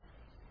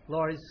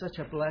Lord, it's such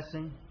a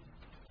blessing,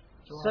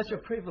 such a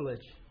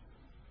privilege.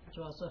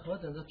 主要是何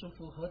等的祝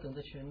福，何等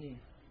的权利。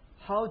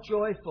 How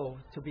joyful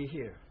to be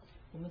here,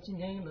 我们今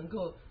天能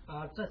够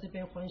在这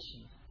边欢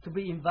喜， to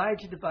be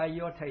invited by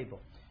your table.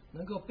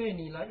 能够被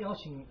你来邀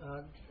请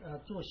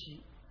坐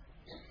席，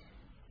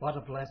 What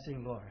a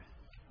blessing, Lord.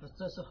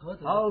 这是何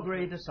等 How 的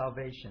great a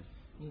salvation.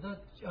 你的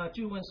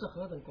救恩是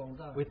何等广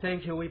大。 We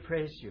thank you, we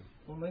praise you.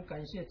 我们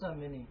感谢赞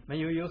美你， May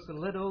you use a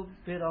little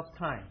bit of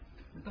time.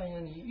 但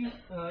愿你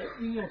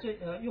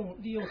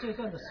利用这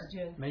段的时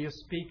间， May you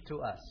speak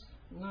to us.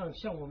 那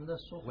向我们的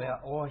说 We are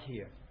话， all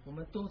here. 我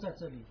们都在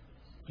这里，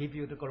 Give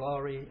you the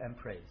glory and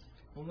praise.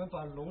 我们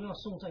把荣耀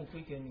颂赞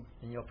归给你，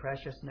 In your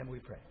precious name we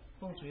pray.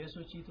 奉主耶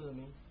稣基督的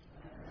名。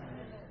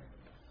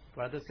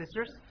 Brothers,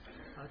 sisters,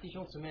 弟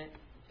兄姊妹，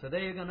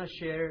 today you're going to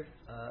share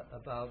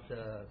about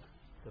the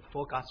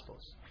four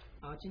Gospels.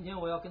 今天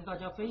我要跟大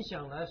家分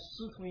享来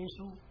诗福音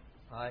书，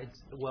 It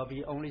will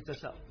be only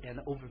just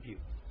an overview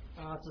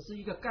只是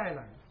一个概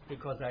览，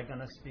 because I'm going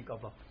to speak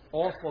about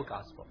all four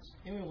Gospels.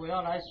 因为我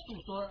要来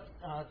诉说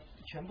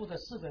全部的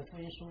4本福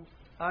音书。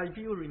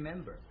 If you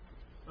remember,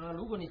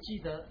 如果你记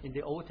得， in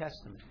the Old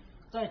Testament,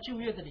 在旧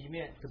约的里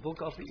面， the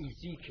book of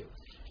Ezekiel,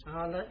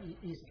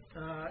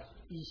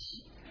 以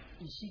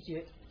西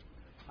结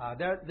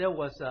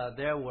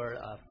there were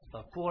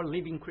 4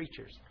 living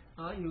creatures.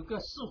 有个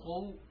四活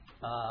物，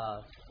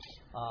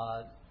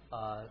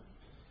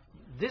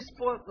 These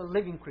 4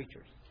 living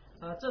creatures,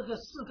 这个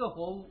4个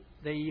活物，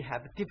 they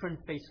have different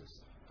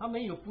faces. 他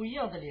们有不一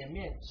样的脸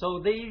面， So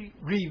they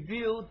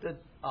reveal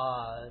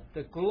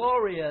the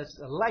glorious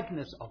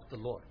likeness of the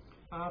Lord.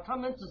 他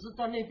们只是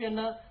在那边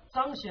呢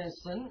彰显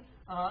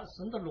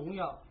神的荣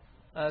耀。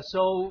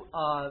 So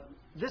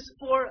these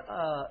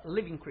 4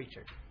 living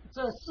creatures,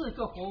 这4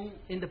个活物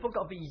in the book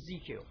of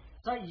Ezekiel,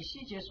 在以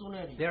西结书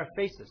那里， their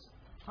faces,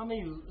 他们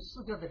有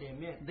4个的脸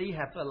面， they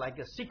have like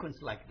a sequence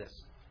like this.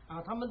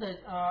 他们的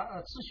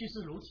次序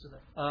是如此的。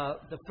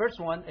 The first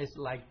one is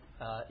like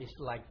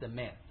the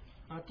man.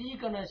 第一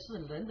个呢是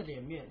人的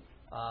脸面，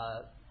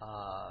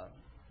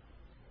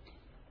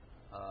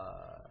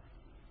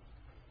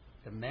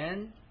 The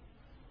man,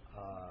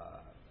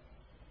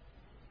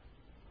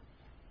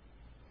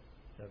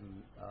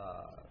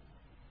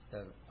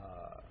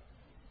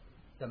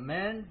 the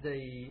man,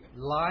 the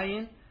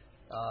lion,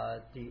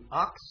 the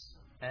ox,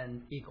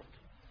 and eagle.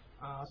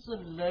 是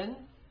人、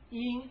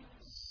鹰、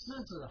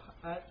狮子，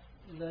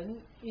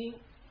人、鹰、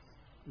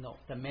 No,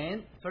 the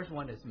man. First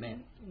one is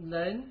man,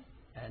 人、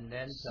 and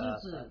then 狮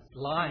子、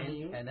 lion,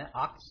 牛 and then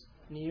ox,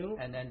 牛，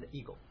 and then the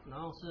eagle. 然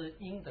后是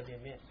鹰的脸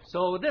面。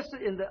 So this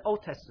is in the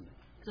Old Testament.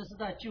 这是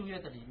在旧约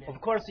的里面。 Of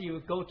course, you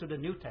go to the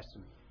New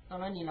Testament 当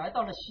然，你来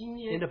到了新 in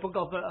约 the book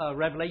of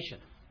Revelation,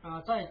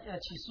 在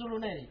启示录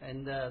那里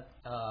and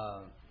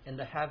in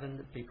the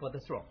heaven before the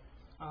throne.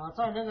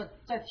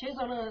 在天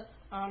上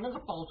那个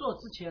宝座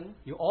之前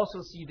You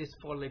also see these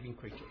 4 living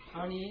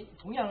creatures. 你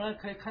同样呢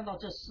可以看到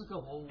这4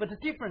个活物。 But the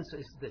difference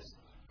is this: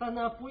 但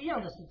呢不一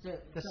样的是这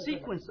the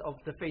sequence of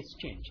the face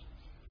change.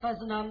 但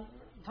是呢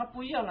它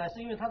不一样来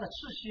是因为它的次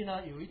序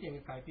呢有一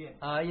点改变。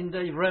In the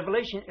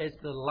Revelation, is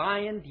the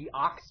lion, the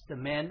ox, the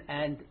man,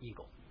 and the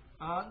eagle.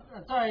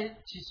 在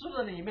启示录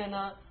的里面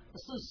呢是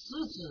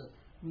狮子、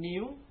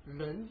牛、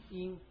人、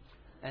鹰。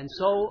 And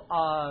so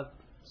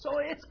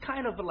it's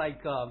kind of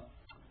like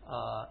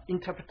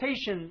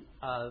interpretation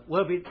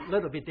will be a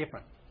little bit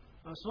different.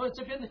 所以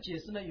这边的解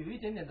释呢有一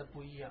点点的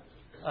不一样。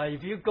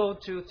 If you go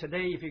to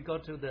today, if you go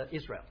to the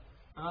Israel,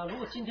 如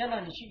果今天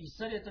呢你去以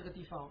色列这个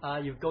地方，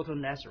 you go to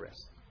Nazareth.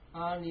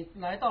 你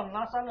来到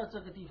拉萨勒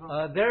这个地方，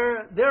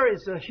 There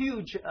is a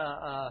huge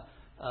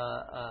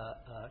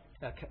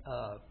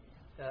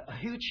a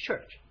huge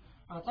church.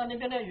 在那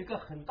边呢有一个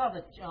很大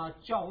的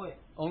教会。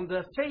 On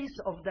the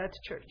face of that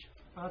church,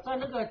 在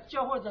那个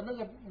教会的那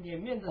个脸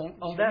面的 on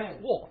前 that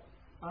面， wall,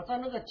 在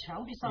那个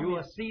墙壁上 you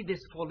面 will，see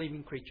these 4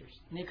 living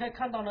creatures. 你可以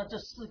看到呢这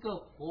4个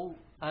活物。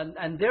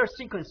 And their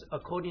sequence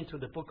according to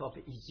the book of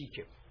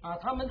Ezekiel.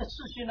 他们的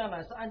次序呢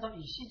乃是按照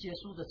以西结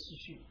书的次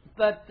序。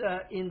 But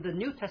in the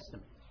New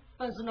Testament,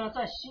 但是呢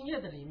在新约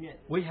的里面，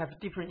 we have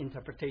different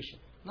interpretation.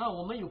 那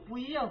我们有不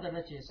一样的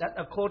解释。 That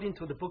according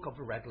to the book of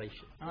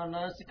Revelation.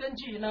 是根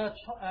据呢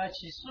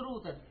启示录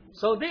的。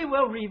 So they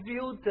will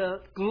reveal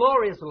the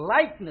glorious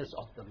likeness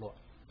of the Lord.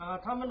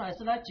 他们乃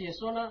是来解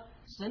说呢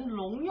神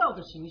荣耀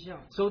的形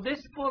象。 So these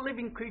 4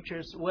 living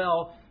creatures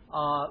will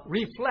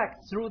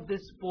reflect through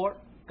these 4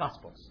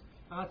 Gospels.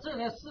 这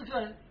个四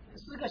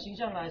个形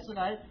象乃是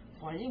来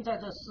反映在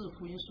这4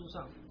福音书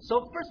上。 So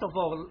first of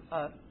all,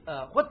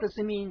 what does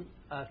it mean,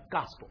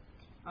 gospel?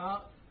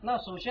 那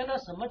首先呢，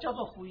什么叫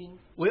做福音？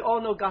 We all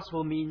know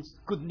gospel means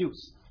good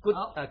news,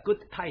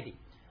 good tidings.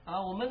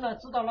 我们呢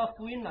知道了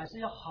福音乃是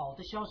要好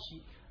的消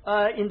息。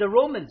 In the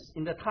Romans,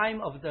 in the time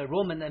of the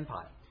Roman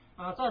Empire.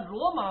 在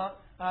罗马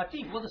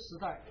帝国的时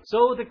代。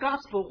 So the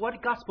gospel,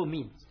 what gospel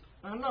means?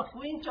 那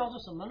福音叫做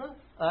什么呢？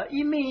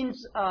 It means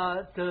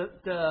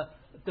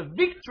the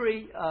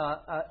victory,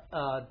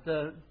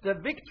 the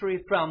victory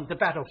from the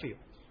battlefield.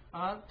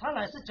 它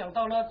乃是讲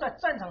到呢在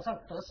战场上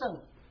得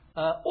胜。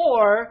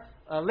Or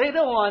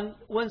later on,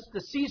 once the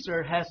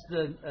Caesar has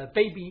the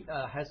baby,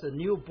 has a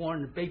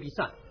newborn baby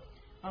son.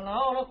 然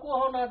后呢，过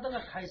后呢，这个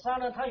凯撒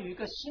呢，他有一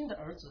个新的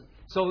儿子。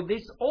So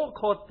these all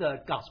called the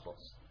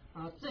Gospels.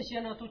 这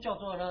些呢都叫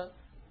做呢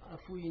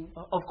福音。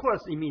Of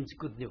course, it means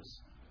good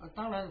news.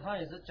 当然他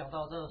也是讲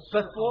到这。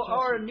But for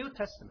our New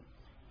Testament,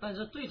 但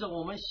是对着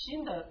我们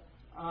新的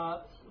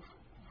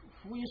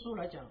福音书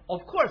来讲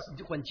of course,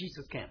 when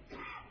Jesus came,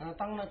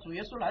 当然主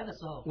耶稣来的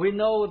时候 we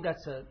know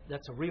that's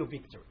a real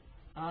victory.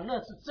 那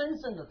是真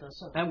正的得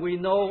胜。And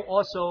we know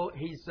also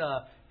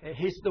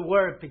His the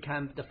Word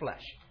became the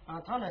flesh.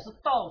 他乃是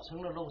道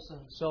成了肉身。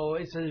So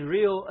it's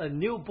a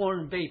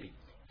newborn baby.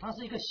 他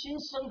是一个新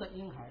生的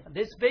婴孩。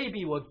This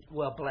baby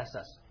will bless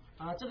us.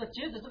 这个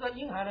接着这个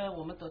婴孩呢，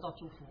我们得到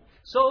祝福。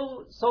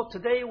So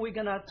today we're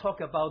gonna talk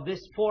about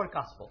these 4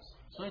 Gospels.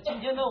 所以今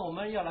天呢，我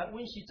们要来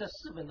温习这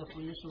4本的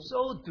福音书。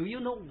So do you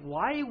know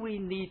why we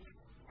need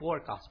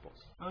 4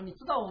 Gospels? 你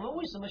知道我们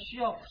为什么需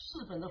要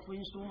4本的福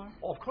音书吗？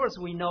 Of course,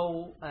 we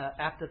know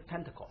after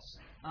Pentecost.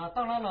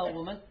 当然了，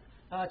我们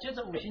接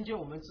着五旬节，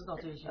我们知道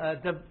这些。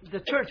The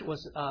church was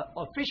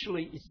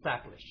officially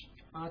established.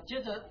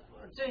 接着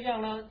这样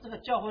呢，这个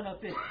教会呢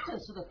被正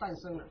式的诞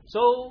生了。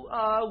So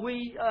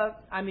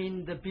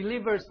the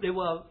believers they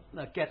will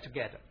get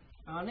together.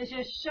 那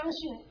些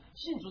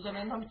信主的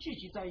人，他们聚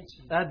集在一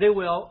起。They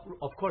will,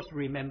 of course,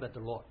 remember the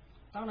Lord.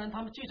 当然，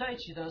他们聚在一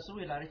起的是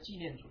为了纪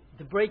念主。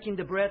The breaking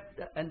the bread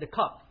and the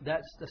cup,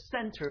 that's the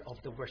center of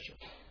the worship.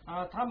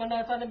 他们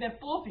呢在那边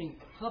拨饼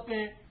喝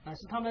杯，乃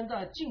是他们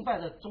的敬拜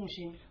的中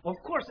心。Of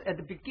course, at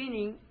the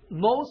beginning,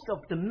 most of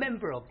the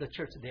members of the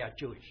church they are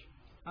Jewish.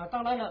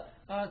 当然了，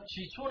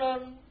起初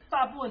呢，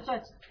大部分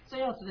在这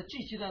样子的聚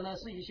集的呢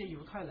是一些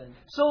犹太人。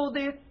So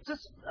they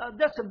just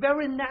that's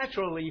very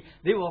naturally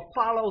they will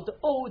follow the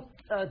old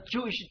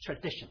Jewish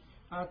tradition.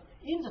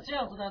 因此这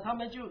样子呢，他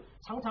们就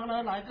常常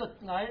呢来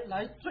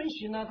遵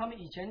循呢他们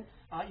以前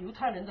犹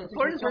太人的这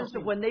For 些教 instance,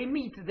 训。 when they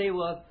meet, they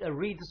will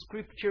read the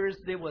scriptures,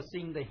 they will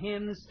sing the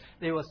hymns,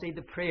 they will say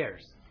the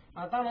prayers.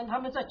 当然他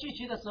们在聚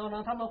集的时候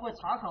呢，他们会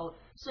查考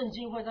圣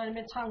经，会在那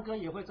边唱歌，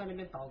也会在那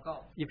边祷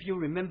告。If you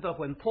remember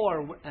when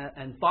Paul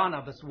and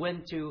Barnabas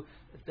went to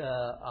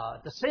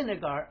the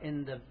synagogue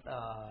in the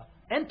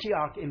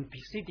Antioch in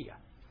Pisidia.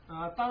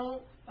 当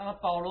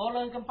保罗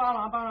呢跟巴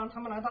拿巴呢他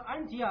们来到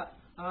安提亚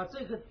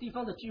这个地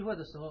方的聚会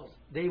的时候，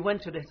 They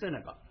went to the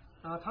synagogue.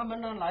 他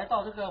们呢来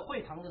到这个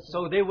会堂的时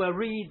候， So they will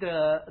read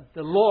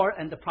the law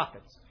and the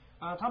prophets.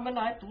 他们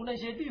来读那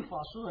些律法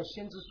书和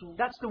先知书。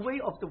 That's the way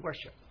of the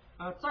worship.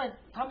 在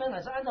他们乃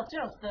是按照这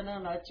样子的呢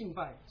来敬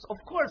拜。So of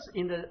course,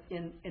 in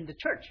the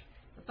church,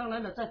 当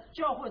然了，在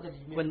教会的里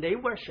面， when they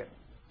worship,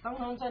 当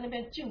他们在那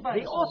边敬拜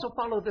they 的时候， also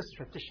follow this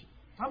tradition.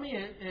 他们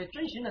也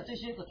遵循了这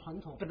些的传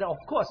统。 But of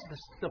course,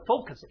 the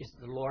focus is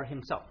the Lord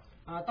Himself.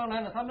 当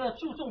然了，他们的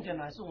注重点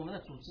乃是我们的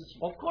主自己。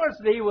 Of course,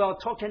 they were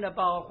talking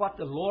about what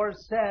the Lord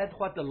said,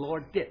 what the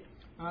Lord did.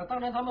 当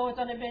然他们会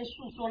在那边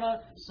诉说呢，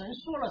神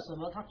说了什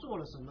么，他做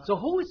了什么。 So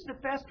who is the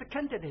best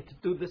candidate to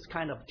do this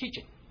kind of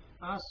teaching?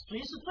 谁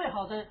是最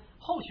好的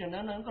候选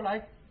人能够来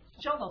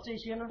教导这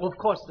些呢？ Of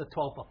course, the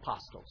 12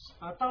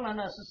 apostles. 当然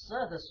了，是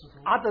12的使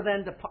徒。 Other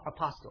than the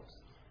apostles,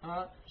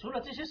 除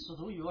了这些使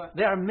徒以外，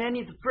 there are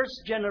many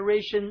first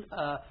generation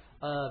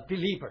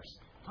believers.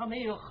 他们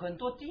有很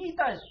多第一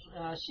代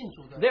信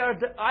主的。 They are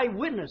the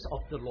eyewitness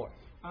of the Lord.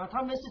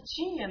 他们是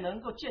亲眼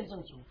能够见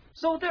证主。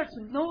 So there's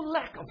no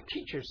lack of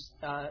teachers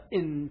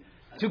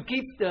to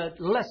give the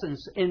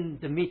lessons in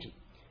the meeting.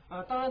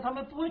 当然他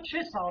们不会缺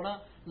少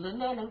呢人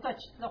呢能在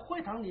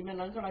会堂里面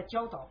能够来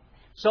教导。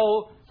 So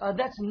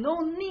that's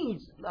no need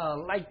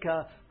like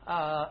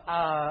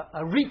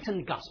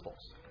written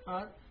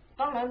gospels.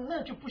 当然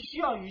那就不需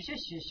要有一些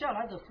写下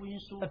来的福音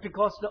书，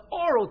 Because the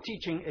oral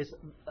teaching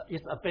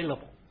is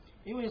available.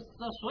 因为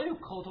所有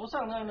口头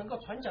上呢能够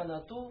传讲的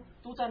都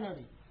在那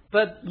里。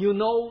 But you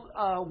know,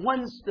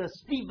 once the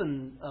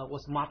Stephen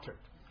was martyred,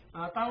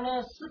 当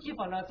呢司提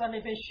反呢在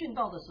那边殉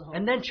道的时候，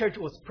 and then church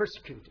was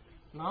persecuted,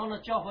 然后呢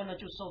教会呢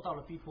就受到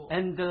了逼迫，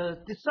 and the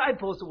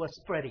disciples were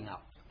spreading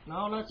out. 然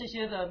后呢这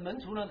些的门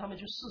徒呢他们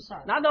就四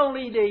散。 Not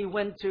only they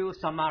went to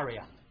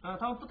Samaria,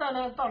 他们不但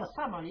呢到了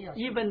撒玛利亚，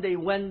 even they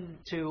went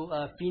to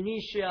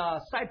Phoenicia,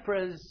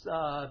 Cyprus,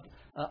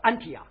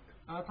 Antioch.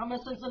 他们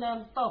甚至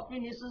呢到菲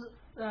尼斯、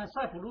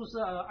塞浦路斯、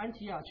安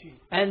提亚去。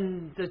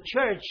 And the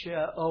church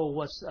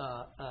was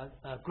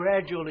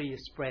gradually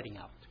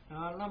spreading out.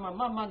 那么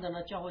慢慢的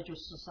呢教会就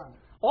四散了。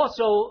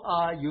 Also,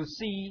 you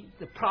see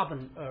the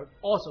problem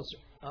also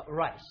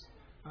rise.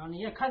 你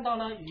也看到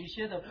呢有一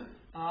些的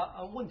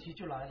问题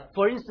就来了。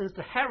 For instance,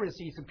 the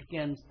heresies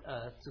began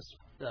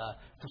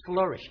to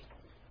flourish.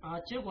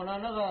 结果呢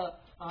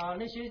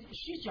那些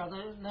虚假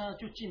的呢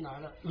就进来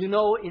了。 You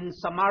know, in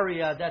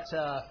Samaria, that's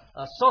a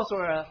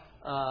sorcerer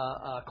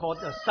called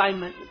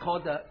Simon,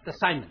 the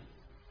Simon.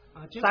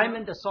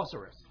 Simon the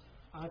sorcerer.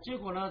 结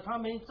果呢他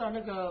们在那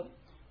个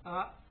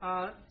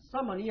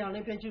撒玛利亚那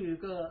边就有一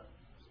个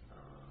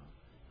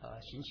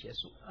行邪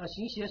术.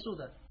 行邪术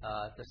的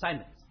The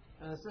Simon.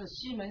 是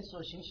西门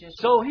所行邪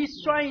术。 So he's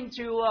trying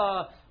to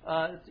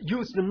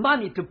use the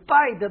money to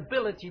buy the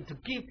ability to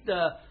give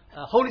the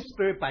Holy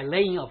Spirit by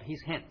laying of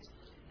his hands.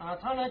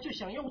 他呢就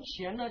想用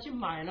钱呢去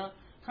买呢，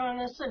看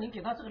呢圣灵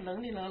给他这个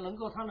能力呢，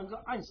他能够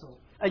按手。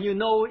And you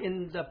know,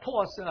 in the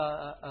Paul's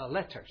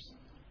letters,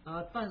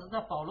 但是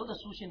在保罗的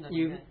书信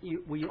里面，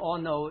 we all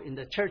know in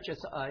the churches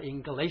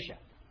in Galatia.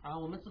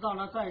 我们知道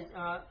呢，在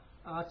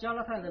加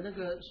拉太的那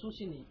个书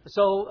信里，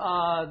 So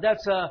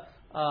that's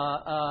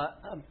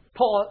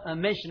Paul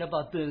mentioned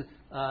about the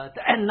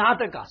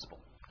another gospel.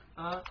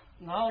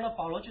 然后呢，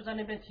保罗就在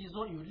那边提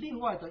说有另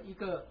外的一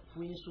个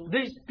福音书，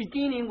 This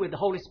beginning with the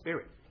Holy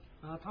Spirit,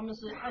 他们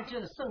是按借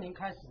着圣灵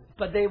开始，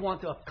 but they want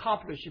to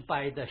accomplish it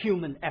by the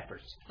human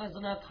efforts. 但是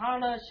呢，他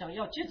呢想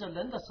要借着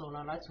人的手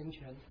呢来成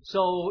全。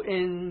 So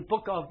in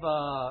book of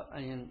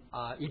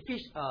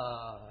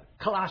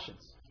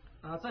Colossians,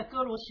 在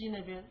哥罗西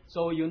那边，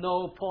 so you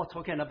know Paul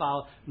talking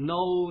about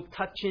no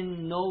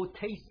touching, no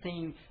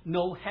tasting,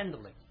 no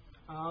handling.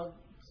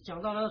 讲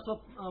到了说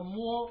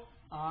摸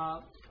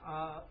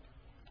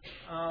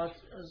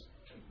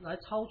来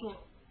操作。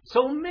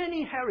 So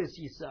many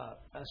heresies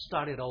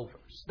started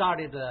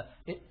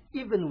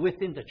even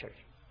within the church.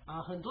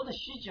 很多的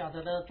虚假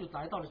的呢就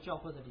来到了教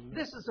会的里面。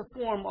 This is a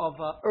form of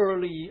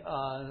early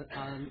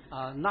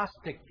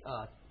Gnostic.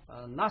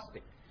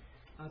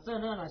 这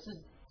呢乃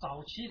是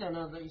早期的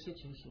呢的一些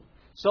情形。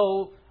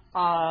 So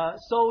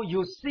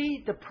you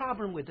see the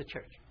problem with the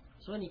church.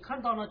 所以你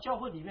看到了教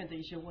会里面的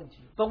一些问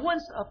题。 But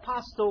once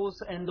apostles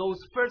and those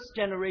first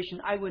generation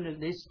eyewitnesses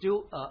they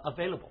still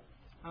available.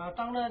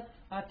 当呢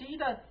第一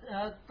代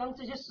当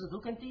这些使徒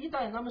跟第一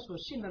代他们所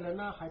信的人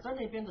呢还在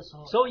那边的时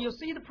候， So you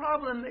see the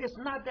problem is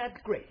not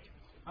that great.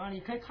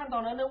 你可以看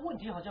到呢那问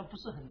题好像不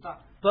是很大。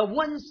 But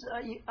once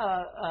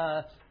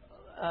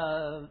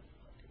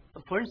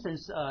for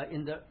instance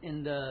in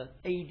the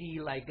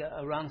AD like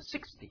around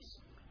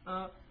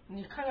 60s.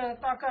 你看看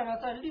大概呢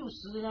在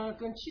60呢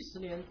跟70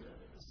年的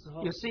时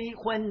候， You see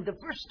when the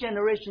first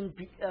generation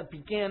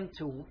began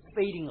to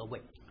fading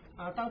away.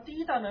 当第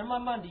一代人慢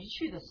慢离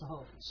去的时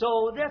候，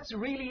 So that's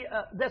really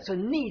that's a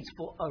need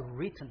for a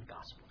written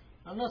gospel.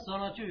 那时候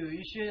呢就有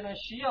一些呢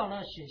需要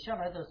呢写下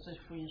来的这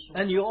福音书。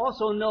 And you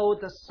also know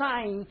the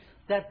sign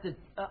that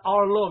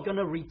our Lord going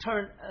to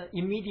return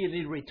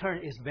immediately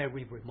return is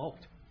very remote.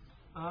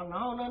 然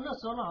后呢那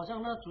时候呢好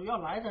像呢主要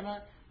来的呢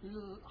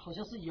好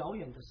像是遥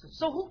远的事情。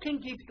 So who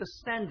can give the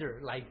standard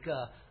like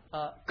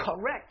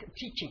correct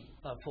teaching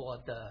for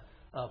the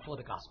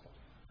gospel?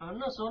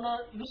 那时候呢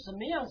有什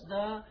么样子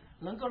的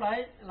能够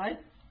来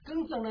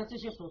更正呢这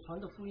些所传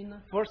的福音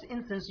呢？ For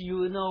instance,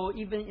 you know,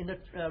 even in the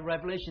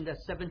Revelation,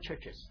 there's 7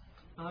 churches.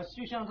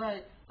 就像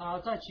在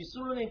启示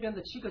录那边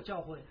的7个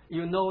教会，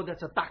 You know,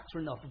 there's a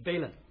doctrine of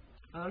Balaam.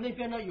 那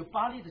边呢有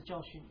巴利的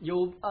教训，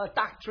 You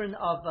doctrine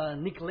of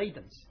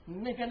Nicolaitans.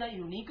 那边呢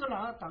有尼哥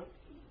拉党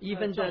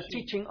Even 教 the 训，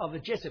 teaching of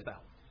Jezebel.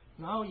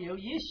 然后也有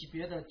耶洗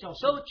别的教训。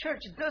 So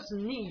church does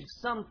need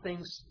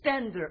something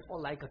standard or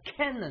like a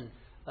canon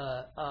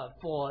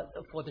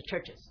for the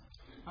churches.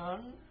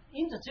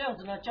 因此这样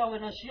子呢，教会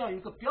呢需要有一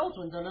个标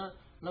准的呢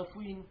来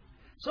福音。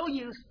 So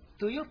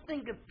do you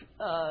think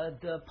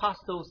the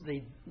apostles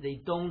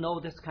they don't know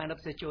this kind of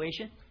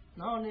situation?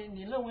 然后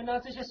你认为呢？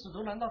这些使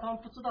徒难道他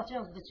们不知道这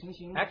样子的情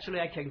形吗？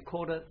 Actually, I can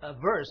quote a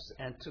verse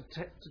and to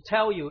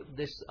tell you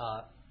this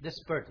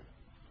burden.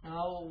 然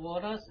后我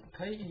呢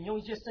可以引用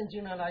一些圣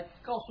经呢来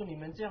告诉你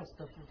们这样子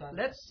的负担。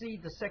 Let's see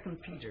the 2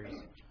 Peter.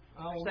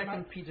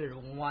 2 Peter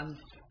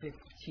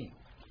 1:15.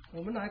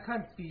 我们来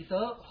看彼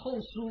得后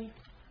书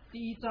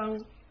1章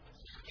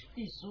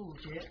第15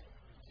节。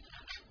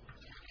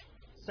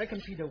 2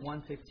 Peter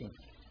 1:15.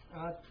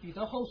 彼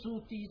得后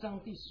书1章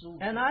第15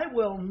节。 And I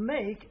will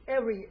make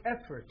every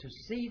effort to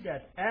see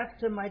that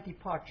after my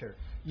departure,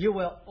 you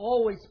will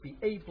always be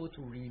able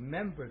to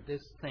remember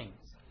these things.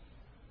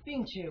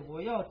 并且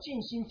我要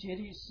尽心竭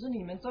力，使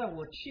你们在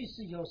我去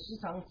世以后时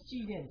常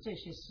纪念这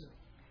些事。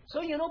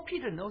 So you know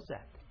Peter knows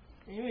that.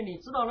 因为你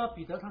知道呢，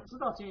彼得他知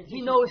道这些。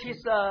 He knows his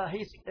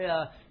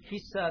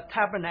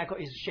tabernacle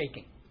is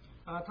shaking.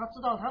 他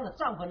知道他的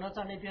帐篷呢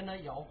在那边呢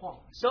摇晃。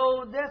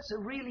 So that's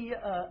really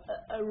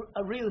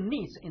a real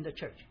need in the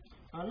church.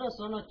 那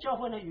时候呢，教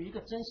会呢有一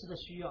个真实的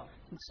需要。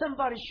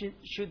 Somebody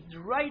should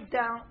write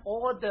down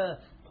all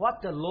what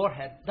the Lord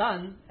had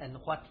done and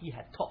what He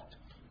had taught.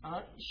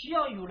 需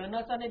要有人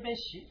呢在那边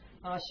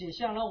写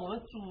下了我们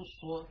主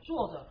所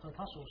做的和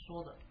他所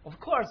说的。 Of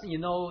course, you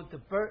know the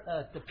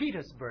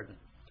Peter's burden.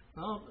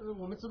 然后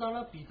我们知道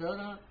呢，彼得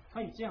呢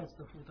他有这样子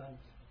的负担。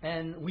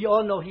 And we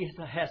all know he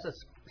has a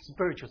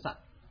spiritual son.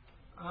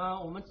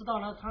 我们知道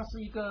呢，他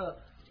是一个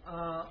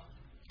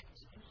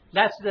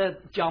That's the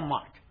John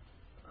Mark.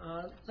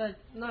 在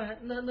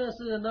那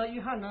是呢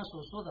约翰呢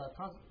所说的，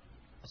他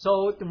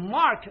So the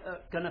Mark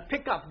gonna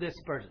pick up this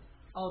burden.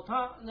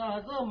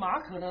 这个马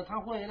可呢，他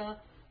会呢，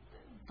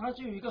他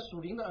就有一个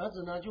属灵的儿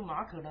子呢，就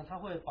马可呢，他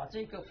会把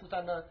这个负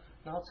担呢，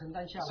然后承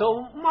担下来。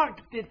 So Mark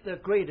did the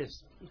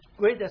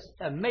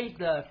made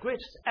the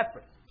greatest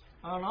effort.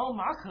 然后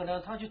马可呢，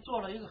他就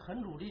做了一个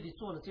很努力的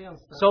做了这样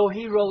子的。 So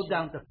he wrote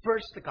down the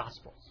first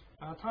Gospels.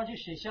 他就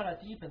写下了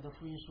第一本的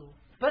福音书。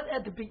 But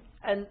at the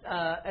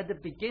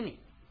beginning,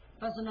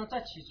 但是呢，在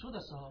起初的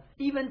时候，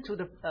 even to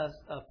the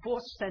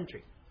 4th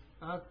century,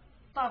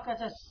 大概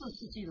在4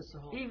世纪的时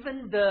候，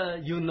 even the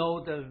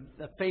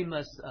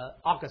famous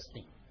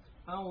Augustine,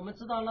 我们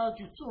知道呢，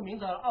就著名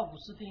的奥古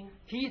斯丁，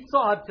 he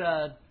thought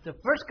the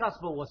first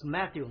Gospel was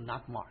Matthew,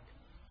 not Mark.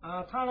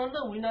 他呢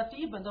认为呢，第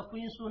一本的福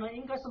音书呢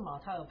应该是马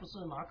太而不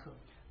是马可。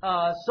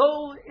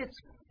 So it's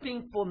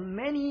been for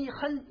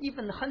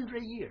even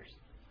 100 years.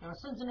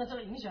 甚至呢，这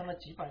个影响了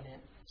几百年。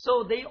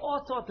 So they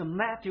all thought that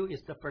Matthew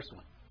is the first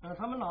one.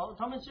 他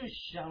们就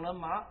想了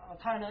马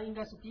太呢应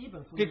该是第一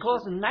本福音书。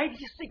 Because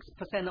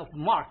 96% of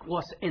Mark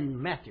was in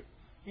Matthew.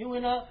 因为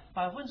呢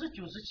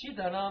，97%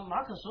的呢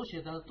马可所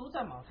写的都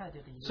在马太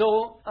的里面。 So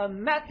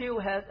Matthew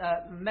has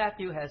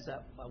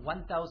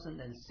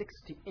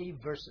 1068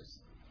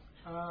 verses.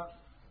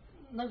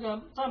 那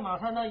个在马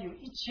太呢有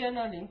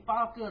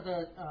1008个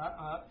的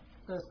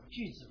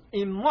句子。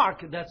 In Mark,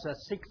 that's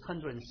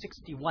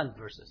 661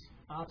 verses.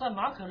 在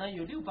马可呢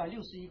有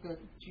661个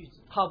句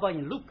子。 How about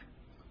in Luke?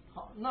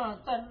 好，那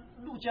在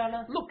路加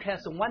呢？ Luke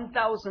has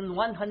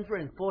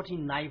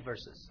 1149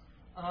 verses.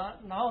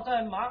 然后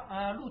在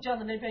路加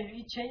的那边有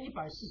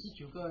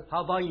1149个。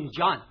 How about in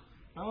John?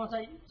 然后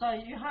在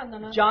约翰的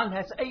呢 John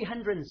has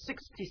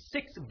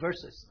 866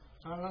 verses.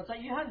 那在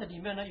约翰的里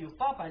面呢有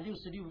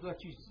866个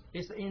句子。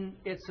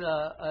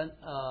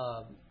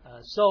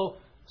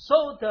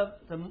 So the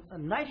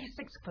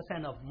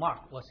 96% of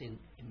Mark was in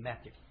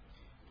Matthew.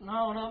 然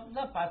后呢，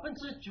那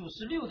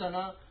96%的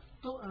呢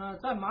都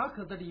在马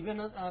可的里面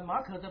呢，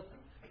马可的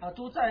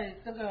都在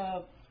这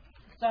个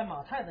在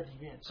马太的里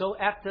面。 So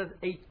after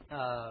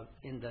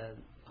in the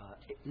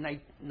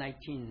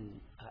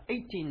 19th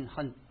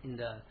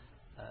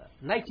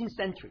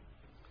century.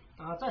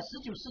 在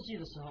19世纪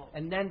的时候。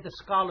 And then the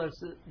scholars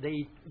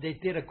they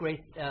did a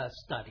great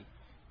study.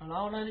 然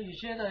后呢，有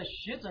些的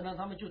学者呢，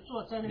他们就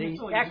在那边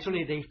做。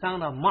Actually, they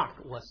found out Mark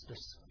was the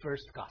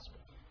first gospel.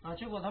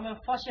 结果他们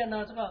发现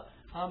呢，这个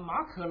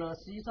马可呢，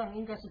实际上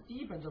应该是第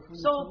一本的福音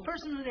书。 So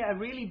personally, I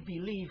really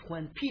believe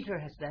when Peter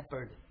has that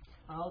burden.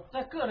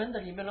 在个人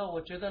的里面呢，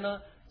我觉得呢，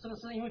这个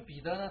是因为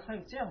彼得呢，他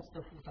有这样子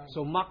的负担。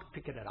 So Mark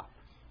picked it up.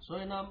 所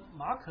以呢，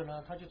马可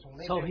呢，他就从那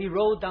边。 So he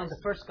wrote down the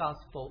first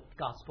gospel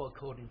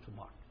according to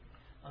Mark.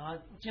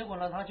 结果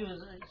呢，他就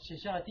写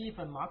下了第一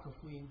本马可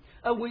福音。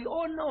 We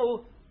all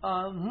know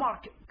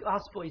Mark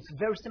gospel is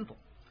very simple.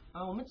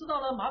 我们知道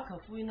呢，马可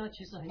福音呢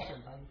其实很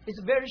简单。 It's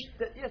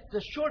the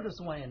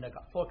shortest one in the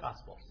 4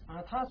 gospels.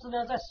 它是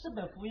呢在4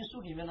本福音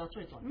书里面呢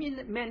最短。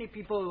 Many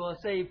people will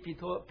say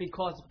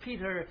because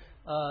Peter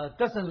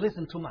doesn't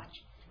listen too much.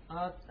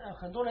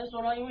 很多人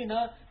说呢，因为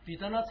呢彼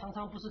得呢常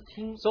常不是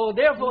听。 So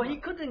therefore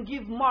he couldn't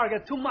give Mark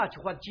too much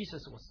what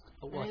Jesus was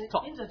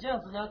taught. 因此这样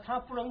子呢，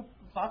他不能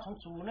把从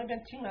主那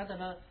边听来的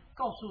呢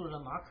告诉了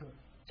马可。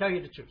 Tell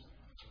you the truth.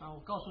 我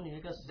告诉你一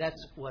个事实。 That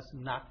was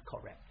not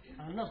correct.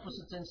 那不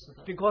是真实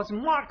的。 Because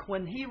Mark,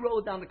 when he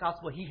wrote down the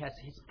gospel, he has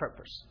his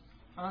purpose.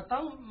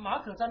 当马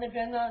可在那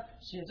边呢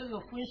写这个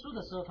福音书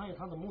的时候，他有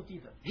他的目的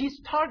的。 His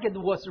target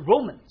was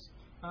Romans.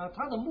 他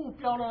的目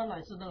标呢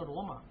乃是那个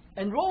罗马。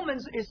 And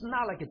Romans is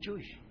not like a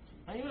Jewish.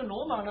 因为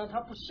罗马呢，它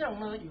不像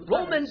呢犹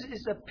太人。 Romans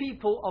is a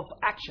people of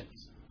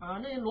actions.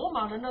 那些罗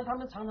马人呢，他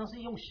们常常是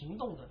用行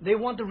动的。 They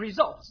want the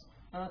results.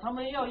 他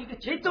们要一个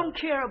结 They 果。 don't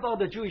care about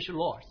the Jewish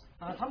laws.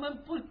 他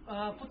们不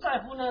在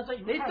乎呢这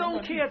犹太 They 人的 don't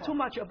律 care 法 too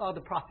much about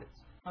the prophets.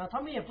 他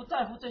们也不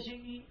在乎这些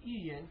预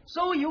言。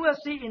 So you will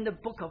see in the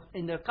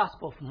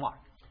Gospel of Mark,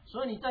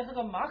 所以你在这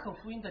个马可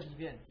福音的里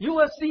面， you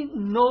will see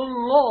no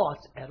laws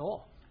at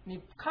all. 你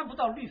看不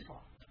到律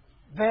法，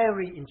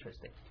 Very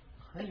interesting.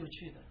 很有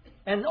趣的。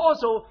 And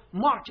also,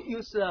 Mark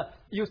used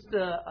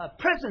the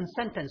present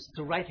sentence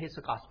to write his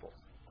gospel.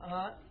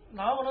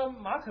 然后呢，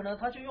马可呢，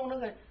他就用那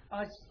个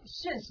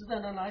现实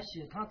的呢来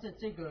写他这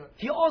个。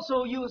 He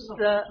also used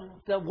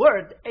the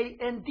word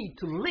and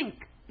to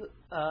link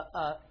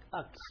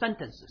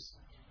sentences.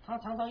 他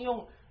常常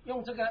用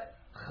这个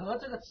和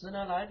这个词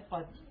呢来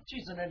把句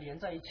子呢连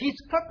在一起。 His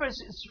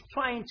purpose is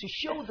trying to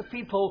show the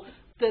people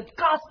that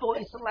gospel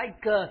is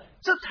like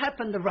just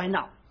happened right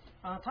now.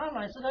 他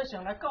乃是呢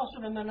想来告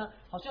诉人们呢，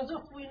好像这个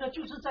福音呢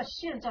就是在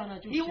现在呢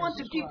就显 He wants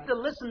示 to 出 give 来。 the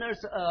listeners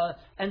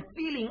an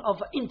feeling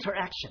of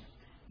interaction.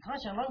 他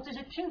想让这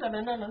些听的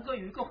人呢能够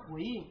有一个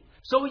回应。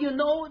 So you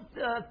know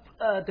the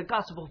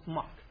Gospel of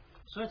Mark.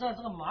 所以在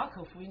这个马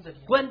可福音的里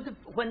面， When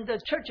the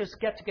churches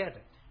get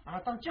together,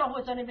 当教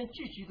会在那边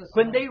聚集的时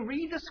候， when they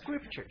read the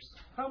scriptures,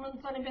 他们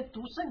在那边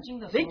读圣经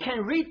的时 they 候，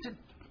 can read the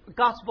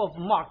Gospel of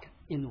Mark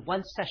in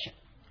one session.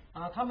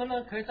 他们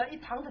呢可以在一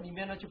堂的里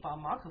面呢就把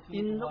马可福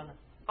音 In 读完了。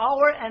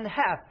 hour and a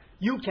half,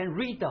 you can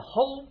read the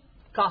whole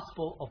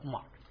Gospel of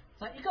Mark.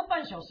 在1个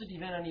半小时里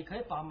面呢，你可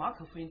以把马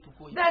可福音读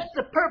过一遍。 That's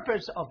the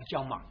purpose of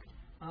John Mark.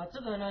 这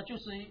个呢就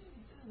是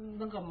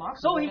那个马可。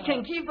 So he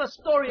can give a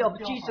story of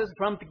Jesus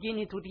from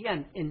beginning to the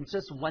end in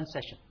just one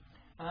session.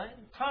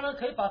 他呢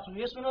可以把主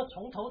耶稣呢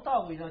从头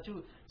到尾呢就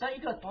在一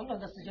个短短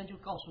的时间就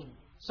告诉你。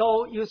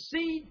So you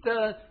see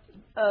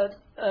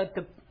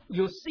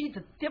you see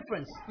the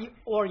difference,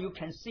 or you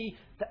can see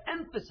the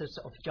emphasis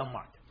of John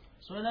Mark.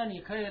 所以呢，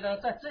你可以呢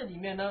在这里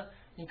面呢，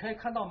你可以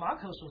看到马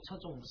可所侧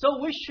重的。So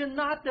we should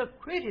not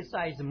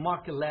criticize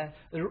Mark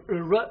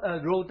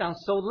wrote down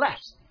so less.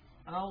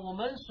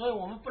 所以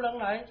我们不能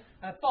来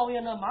抱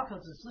怨呢，马可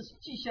只是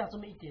记下这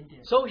么一点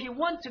点。 So he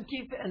wants to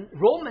give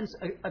Romans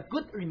a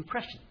good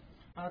impression.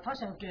 他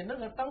想给那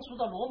个当初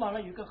的罗马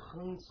呢有一个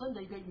很深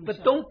的一个印象。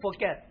 But don't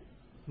forget,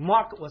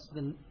 Mark was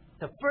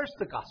the first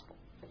gospel.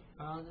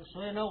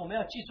 所以呢，我们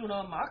要记住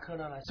呢，马可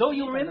呢来。So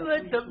you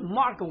remember the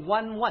Mark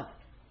 1:1.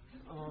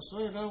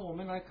 所以呢，我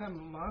们来看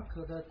马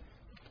可的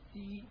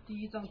第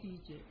一章第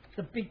1节。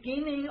The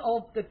beginning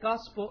of the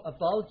gospel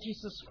about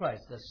Jesus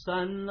Christ, the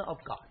Son of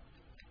God.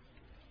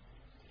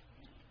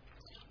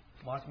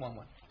 Mark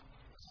 1:1.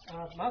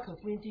 马可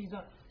福音第1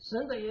章，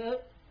神的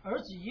儿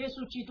子耶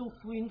稣基督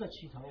福音的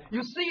起头。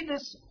You see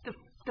this,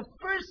 the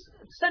first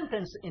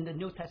sentence in the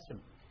New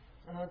Testament.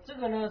 这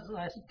个呢是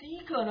第一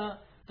个呢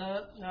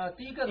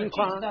第一个的 In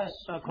句子在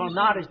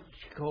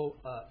chronological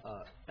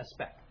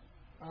aspect.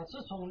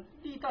 是从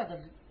历代的。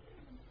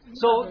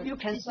So you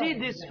can see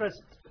this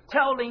first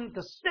telling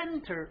the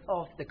center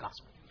of the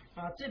gospel.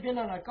 这边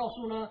呢来告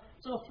诉呢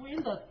这个福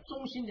音的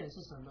中心点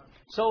是什么。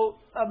 So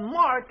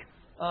Mark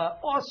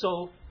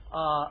also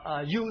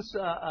use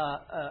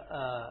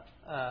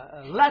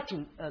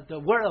Latin, the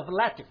word of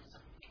Latin.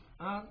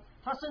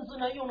 他甚至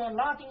呢用了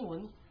拉丁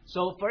文。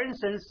 So for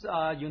instance,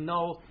 you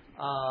know,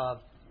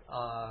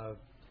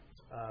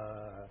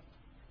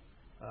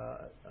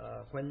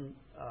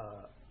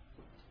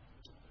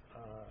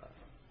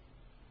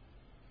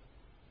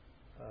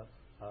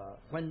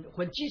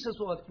 when Jesus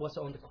was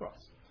on the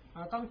cross.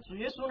 当主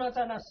耶稣呢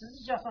在那十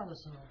字架上的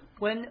时候。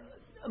 When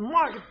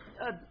Mark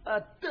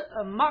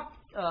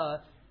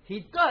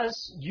he does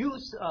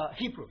use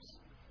Hebrews.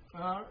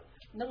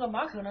 那个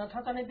马可呢，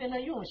他在那边呢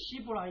用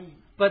希伯来语。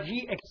 But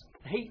he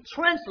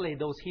translate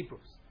those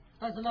Hebrews.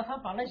 但是呢，他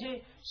把那些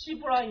希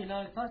伯来语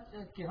呢，他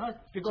给他。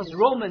Because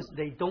Romans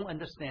they don't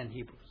understand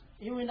Hebrews.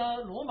 因为呢，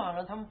罗马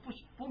人他们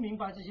不明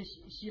白这些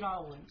希腊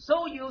文。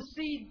 So you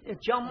see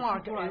John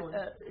Mark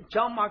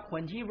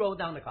when he wrote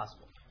down the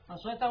gospel.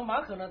 所以当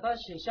马可呢，他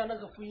写下那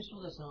个福音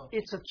书的时候。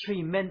 It's a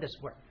tremendous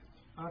work.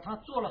 他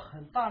做了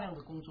很大量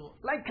的工作。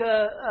 Like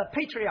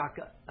patriarch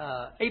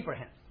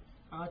Abraham.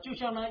 就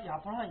像呢亚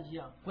伯拉罕一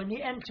样。 When he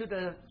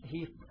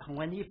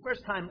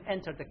first time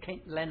entered the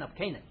land of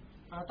Canaan.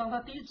 当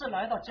他第一次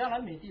来到迦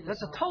南美地的时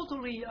That's 候。 a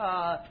totally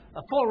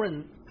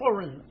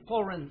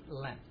foreign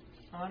land.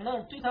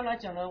 那对他来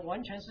讲呢，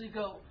完全是一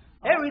个。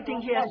Everything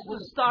he has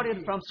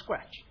started from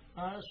scratch.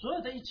 所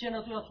有的一切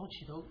呢都要从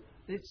起头。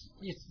 It's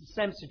the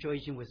same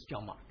situation with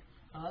John Mark.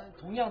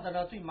 同样的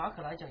呢，对马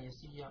可来讲也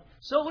是一样。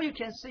 So you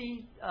can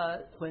see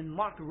when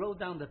Mark wrote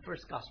down the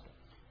first gospel.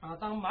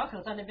 当马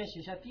可在那边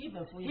写下第一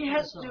本福音 He 书的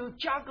has 时候。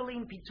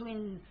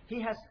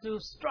 he has to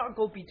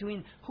struggle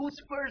between who's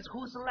first,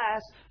 who's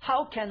last.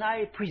 How can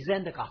I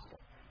present the gospel?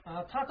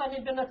 他在那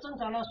边呢挣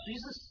扎呢，谁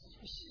是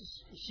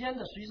先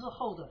的，谁是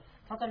后的？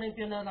他在那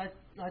边呢来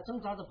挣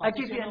扎着把 I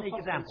这 give 些 you 呢 an 放在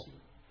一 example. 起。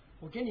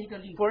我给你一个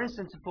例子。 For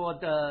instance, for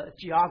the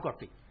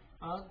geography.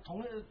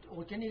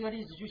 我给你一个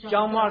例子，就像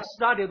John Mark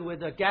started with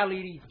the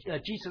Galilee.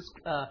 Jesus,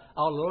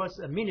 our Lord's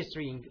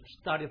ministry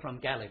started from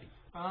Galilee.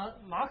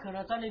 马可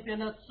呢在那边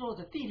呢做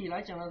的地理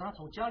来讲呢，他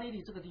从加利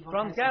利这个地方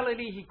From 开始。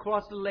 Galilee, he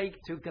crossed the lake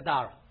to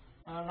Gadara.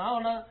 然后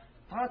呢，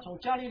他从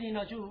加利利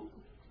呢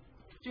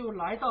就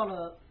来到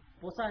了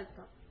伯赛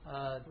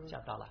加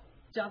达拉。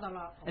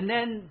 And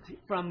then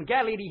from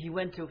Galilee, he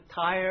went to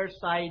Tyre,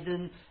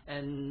 Sidon,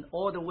 and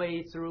all the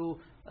way through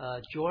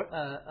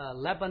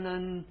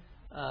Lebanon,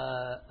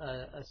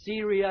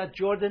 Syria,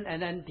 Jordan,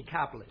 and then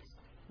Decapolis.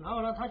 然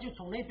后呢，他就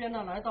从那边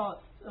呢来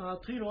到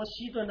推罗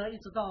西顿呢，一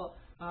直到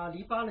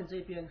黎巴嫩这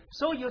边。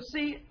 So you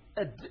see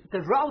the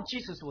route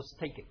Jesus was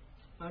taking.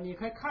 你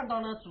可以看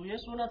到呢，主耶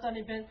稣呢在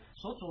那边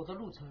所走的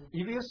路程。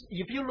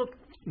 If you look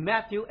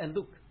Matthew and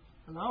Luke,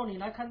 然后你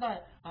来看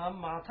待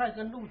马太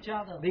跟路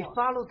加的话， they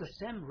follow the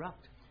same route.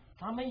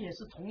 他们也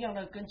是同样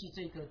的根据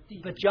这个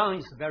地。 But John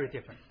is very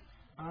different.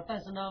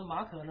 但是呢，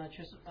马可呢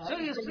却是。So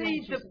you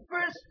see, the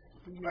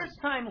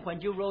first time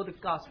when you wrote the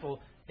gospel,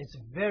 it's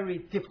a very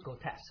difficult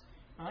task.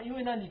 因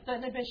为呢，你在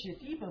那边写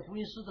第一本福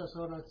音书的时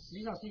候呢，实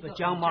际上是一个很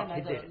John 艰 Mark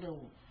难的 did. 任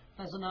务。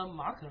但是呢，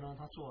马可呢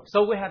他做了。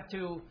 So we have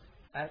to.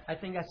 I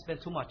think I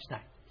spent too much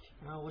time.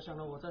 我想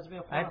呢，我在这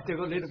边 I 花 have to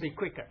go a little bit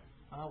quicker.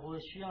 我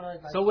需要呢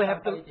来 So we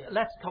have 加 to. 快一点。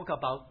 Let's talk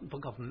about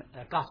book of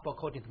Gospel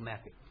according to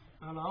Matthew.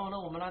 然后呢，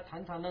我们来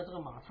谈谈呢这个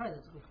马太的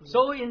这个福音。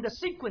 So in the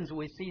sequence,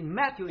 we see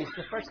Matthew is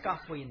the first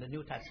gospel in the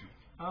New Testament.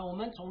 我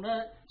们从呢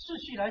次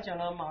序来讲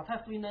呢，马太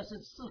福音呢是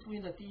四福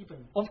音的第一本。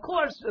 Of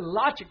course,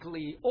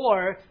 logically,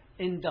 or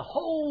in the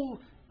whole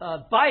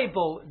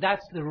Bible,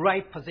 that's the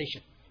right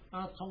position.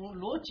 从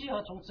逻辑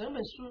和从整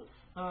本书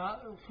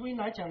福音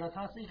来讲呢，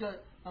它是一个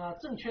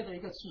正确的一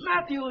个次序。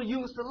 Matthew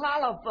used a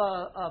lot of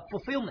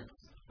fulfillments.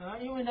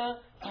 因为呢，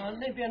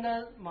那边呢，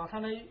马太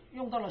呢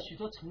用到了许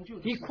多成就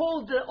的 He 事。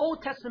 quotes the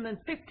Old Testament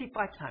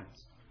 55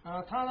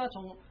 times. 他呢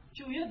从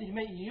旧约里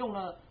面引用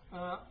了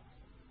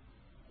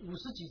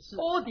50几次。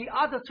 All the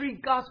other three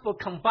Gospels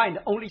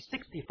combined only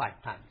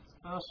 65 times.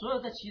 所有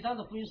的其他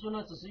的福音书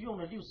呢，只是用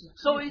了60。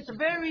So it's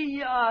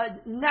very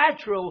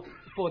natural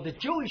for the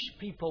Jewish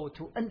people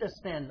to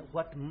understand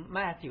what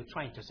Matthew is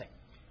trying to say.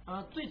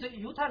 对这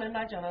犹太人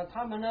来讲呢，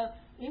他们呢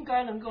应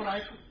该能够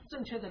来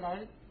正确的来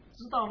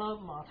知道呢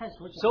马太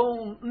所讲。 So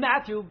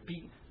Matthew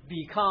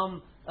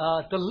become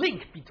the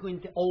link between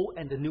the Old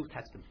and the New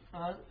Testament.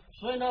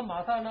 所以呢，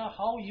马太呢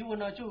毫无疑问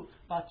呢就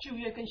把旧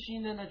约跟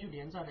新约呢就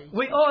连在了一起。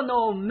 We all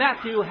know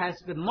Matthew has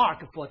the mark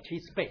for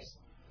his face,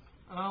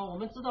 我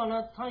们知道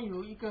呢，他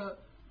有一个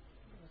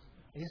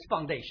his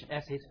foundation,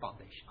 as his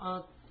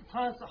foundation.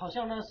 他好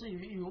像呢是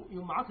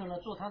有马可呢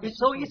做他的。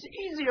 So it's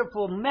easier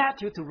for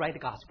Matthew to write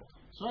the gospel.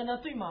 所以呢，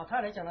对马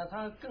太来讲呢，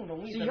他更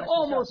容易 So 的 he 来写下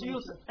almost 福音书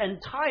used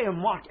entire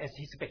Mark as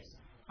his face.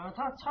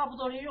 他差不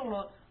多利用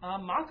了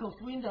马可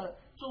福音的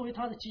作为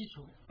他的基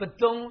础。 But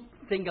don't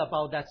think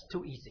about that's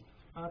too easy.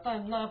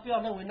 但那不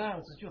要认为那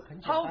样子就很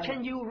简 How 单 can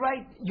了。 you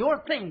write your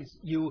things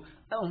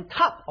on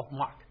top of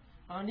Mark?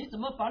 你怎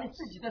么把你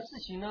自己的事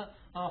情呢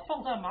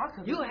放在马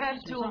可的 You have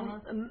基础上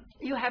呢？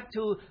 you have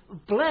to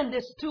blend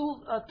these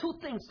two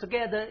things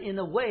together in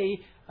a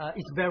way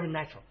it's very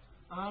natural.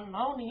 然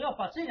后你要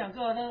把这两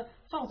个呢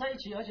放在一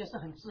起，而且是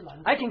很自然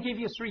的。 I can give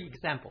you 3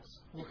 examples.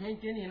 我可以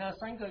给你呢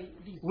3个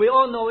例子。 We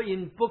all know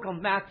in book of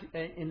Matthew,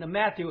 in the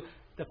Matthew,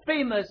 the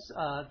famous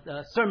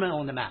the Sermon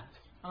on the Mount,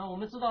 我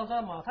们知道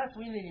在马太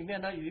福音里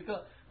面呢有一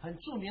个很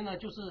著名的，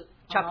就是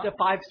chapter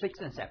 5,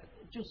 6, and 7.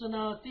 就是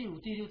呢第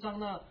5、第6章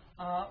呢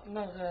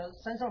那个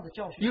山上的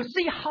教训。 You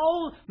see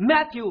how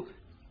Matthew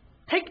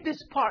take this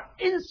part,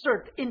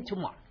 insert into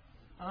Mark.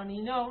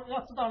 你要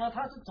知道呢，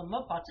他是怎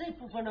么把这一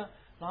部分呢，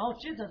然后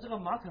接着这个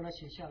马可呢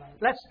写下来。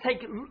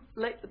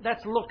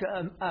 Let's look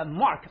at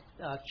Mark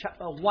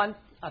chapter 1,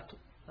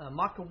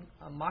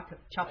 Mark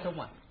chapter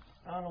 1.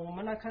 我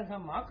们来看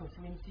看马可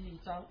福音第1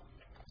章。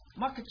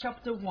 Mark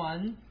chapter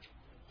 1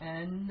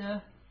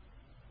 and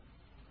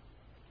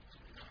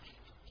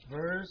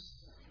verse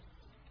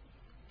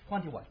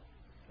 21.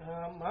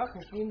 马可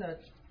福音的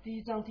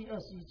第1章第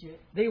21节。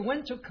 They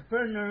went to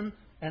Capernaum,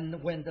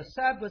 and when the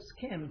Sabbath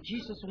came,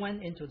 Jesus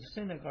went into the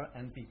synagogue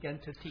and began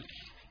to teach.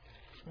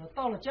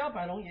 到了加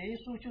百农，耶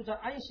稣就在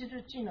安息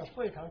日进了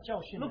会堂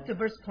教训人。 Look to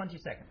verse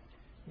 22.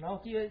 然后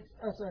第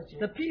22节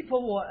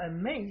The，people were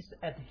amazed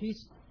at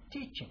his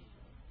teaching.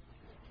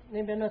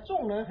 那边呢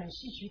众人很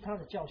稀奇他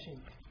的教训。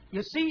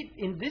 You see,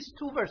 in these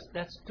 2 verses,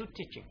 that's 2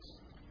 teachings.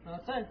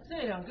 在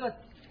这2个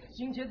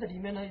经节的里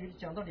面呢，有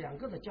讲到2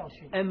个的教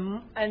训。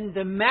 And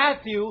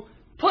Matthew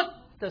put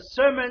the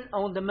Sermon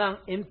on the Mount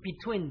in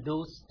between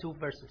those 2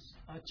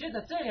 verses. 接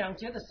着这2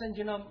节的圣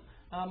经呢，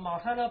马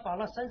太呢把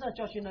那山上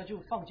教训呢就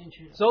放进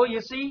去了。 So you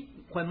see,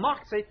 when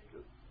Mark said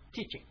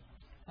teaching,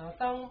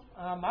 当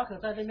马可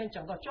在那边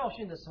讲到教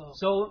训的时候，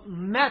 so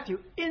Matthew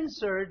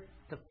insert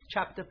the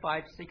chapter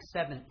 5, 6,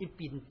 7 in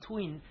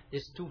between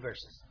these 2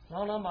 verses. 然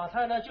后呢，马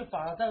太呢就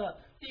把这个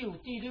第5、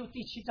第6、第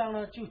7章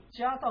呢就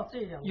加到这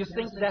2 You 节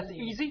think 的 that's 圣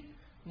经里。 easy?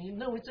 你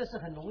认为这是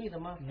很容易的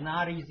吗？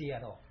 Not easy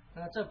at all.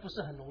 这不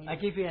是很容易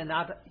I。give you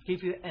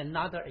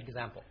another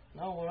example.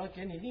 然后我要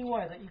给你另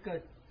外的一个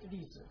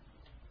例子。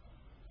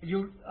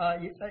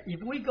 If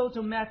we go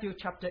to Matthew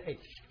chapter 8,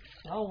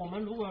 然后我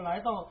们如果来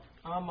到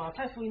马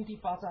太福音第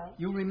8章，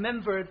 you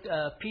remember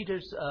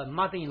Peter's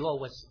mother-in-law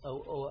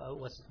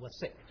was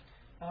sick.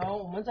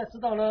 我们才知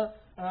道呢，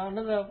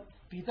那个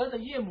彼得的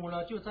岳母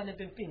呢就在那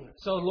边病了，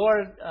 So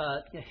Lord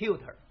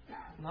healed her.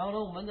 然后呢，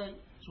我们的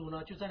主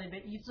呢就在那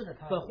边医治了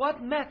他。 But what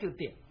Matthew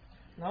did?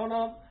 然后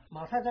呢，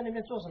马太在那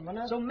边做什么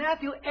呢？ So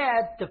Matthew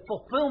add the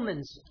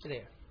fulfillments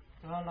there.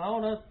 然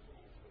后呢，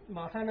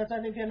马太呢在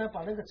那边呢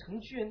把那个成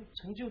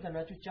就的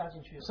呢就加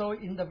进去了。 So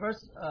in the verse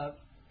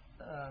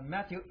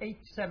Matthew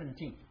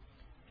 8:17.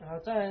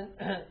 在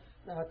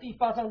第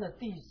8章的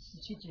第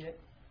17节。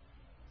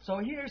 So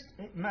here's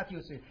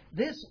Matthew says,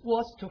 this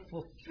was to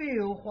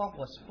fulfill what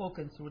was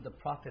spoken through the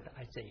prophet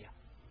Isaiah.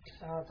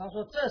 他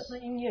说这是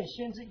应验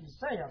先知以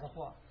赛亚的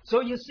话。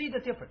 So you see the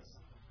difference.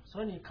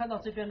 所以你看到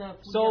这边呢，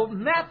 So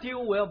Matthew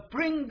will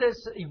bring this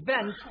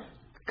event,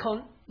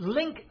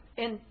 link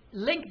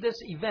this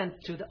event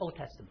to the Old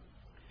Testament.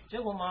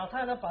 结果马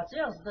太呢把这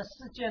样子的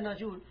事件呢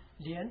就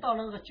连到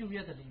那个旧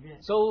约的里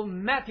面。 So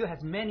Matthew has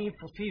many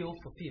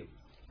fulfill.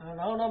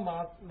 然后呢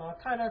马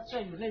太呢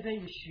这那边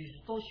有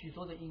许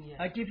多的应验。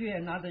 I give you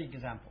another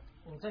example.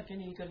 我再给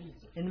你一个例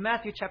子。 In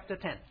Matthew chapter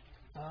 10,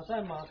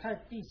 在马太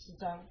第10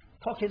章。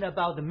 talking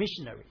about the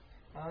missionary.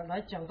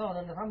 来讲到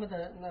的呢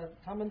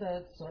他们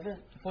的责任。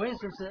 For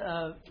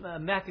instance,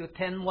 Matthew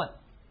 10:1.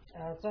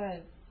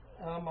 在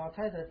马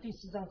太的第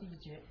10章第1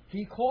节。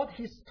 He called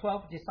his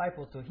 12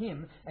 disciples to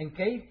him and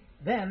gave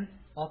them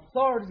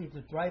authority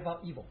to drive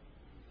out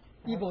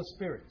evil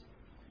spirits.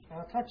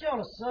 他叫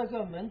了12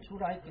个门徒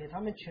来，给他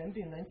们权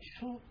柄，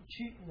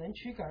能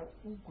驱赶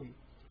污鬼。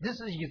 This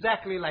is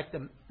exactly like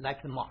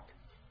the Mark.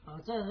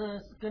 这呢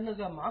跟那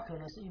个马可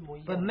呢是一模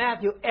一 But 样的。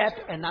 Matthew add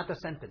another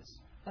sentence.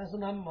 但是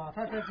呢，马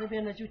太在这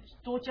边呢就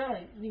多加了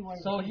另外一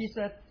So 个 he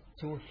said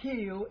to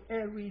heal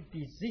every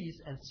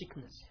disease and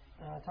sickness.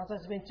 他在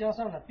这边加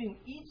上了并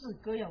医治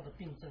各样的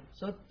病症。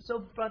 So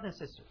brothers and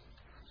sisters,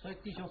 所以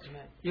弟兄姊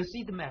妹， you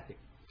see the Matthew.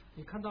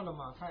 你看到了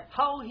马太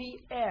How he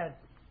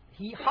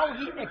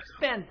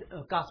expand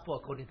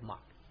gospel according to Mark.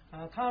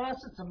 他呢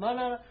是怎么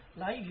呢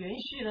来延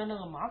续了那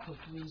个马可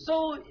福音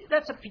So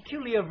that's a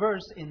peculiar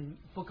verse in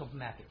book of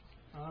Matthew.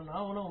 然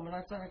后呢，我们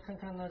再来看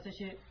看呢这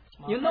些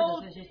马 You 太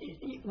know, 的这些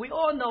句子 we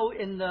all know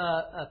in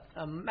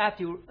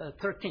Matthew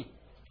 13,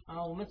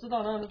 我们知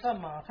道呢，在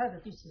马太的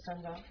第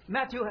13章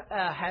Matthew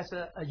has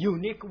a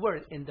unique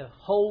word in the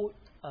whole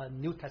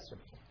New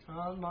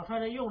Testament. 马太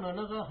呢用了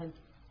那个很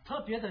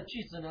特别的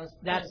句子呢，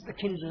 That's 在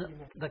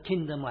the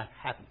kingdom of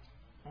heaven.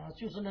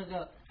 就是那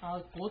个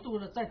国度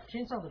呢在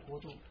天上的国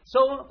度 So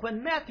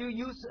when Matthew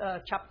used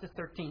chapter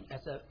 13 as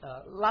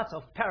lots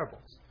of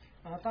parables,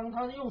 当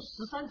他用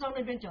13章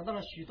那边讲到了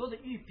许多的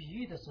比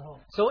喻的时候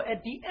so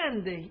at the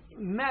end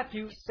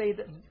Matthew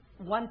said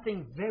one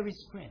thing very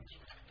strange.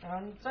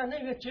 在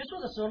那个结束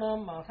的时候呢，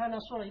马太呢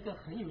说了一个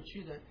很有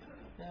趣的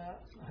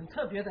很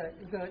特别的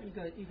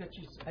一个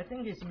句子 I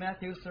think it's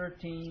Matthew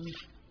 13,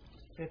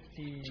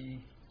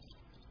 52.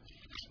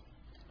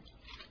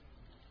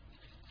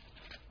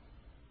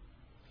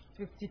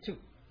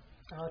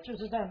 就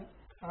是在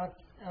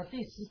第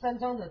13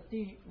章的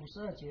第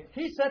52节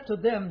He said to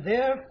them,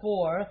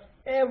 therefore,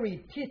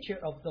 every teacher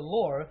of the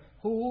Lord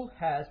who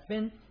has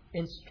been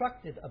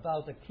instructed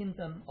about the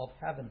kingdom of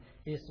heaven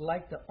is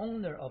like the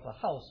owner of a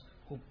house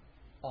who,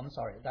 I'm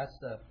sorry, that's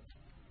the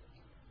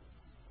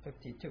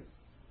 52.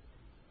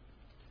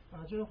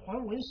 就是还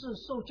文士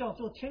受教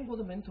做天国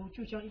的门徒，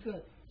就像一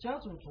个家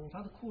主从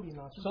他的库里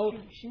拿出 So,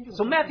 新旧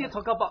so Matthew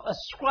talk about a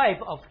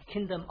scribe of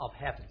kingdom of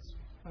heavens.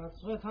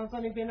 所以他在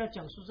那边呢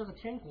讲述这个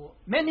天国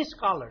Many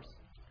scholars,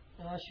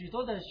 许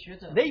多的学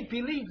者 they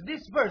believe this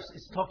verse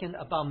is talking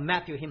about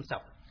Matthew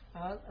himself.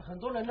 很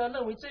多人呢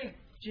认为这一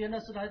节呢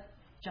是来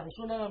讲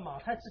述那个马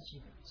太自己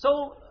的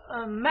So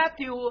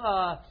Matthew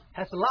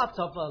has lots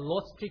of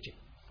Lord's teaching.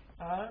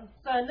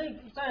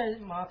 在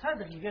马太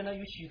的里面呢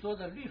有许多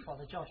的律法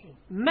的教训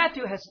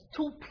Matthew has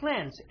two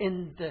plans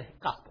in the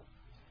gospel.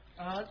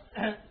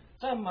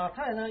 在马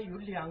太呢有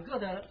两个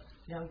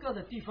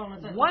的地方呢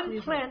在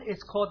One plan is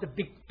called the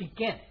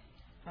began.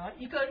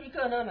 一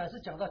个呢乃是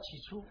讲到起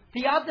初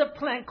The other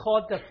plan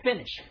called the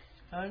finish.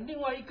 另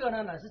外一个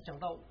呢乃是讲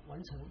到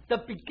完成 The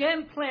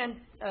began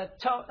plan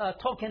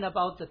talking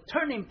about the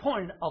turning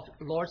point of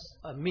Lord's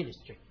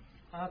ministry.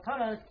 他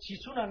呢起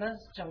初呢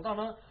讲到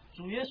呢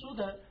主耶稣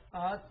的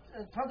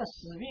他的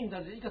使命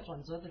的一个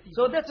转折的地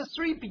So 方 that's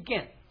three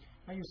began.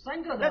 有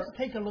三个的 Let's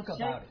take a look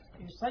about it.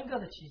 有三个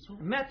的起初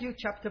Matthew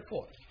chapter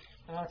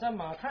 4. 在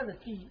马太的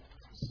第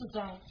4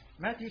章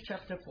Matthew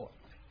chapter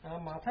 4.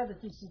 马太的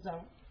第4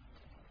章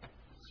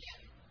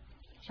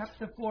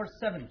Chapter 4,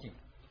 17.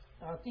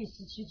 第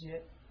17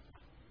节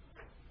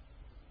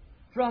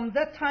From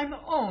that time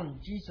on,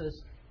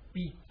 Jesus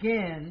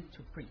began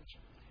to preach.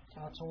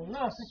 从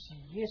那时起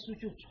耶稣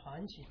就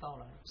传起道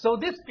来 So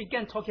this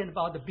began talking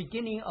about the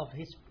beginning of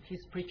his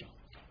preaching.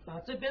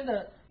 这边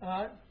的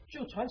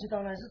就传起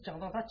道来是讲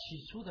到他起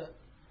初的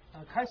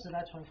开始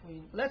来传福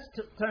音 Let's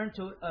turn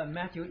to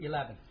Matthew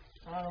 11.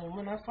 我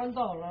们来翻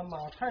到了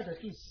马太的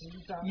第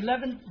11章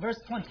 11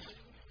 verse 20.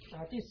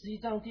 第11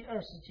章第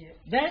20节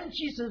Then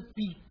Jesus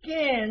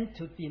began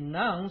to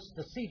denounce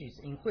the cities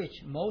in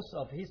which most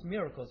of his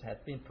miracles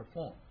had been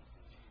performed.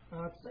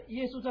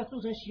 耶稣在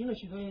诸城行了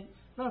许多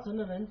那城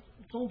的人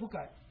终不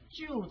改，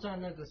就在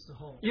那个时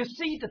候， You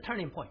see the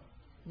turning point.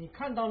 你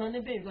看到了那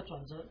边有个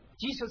转折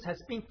Jesus has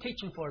been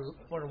teaching for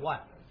a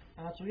while.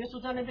 主耶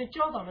稣在那边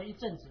教导了一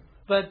阵子，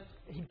 But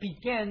he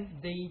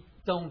began, they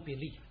don't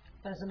believe.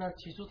 但是呢，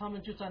起初他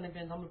们就在那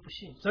边，他们不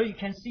信， So you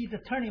can see the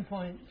turning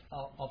point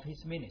of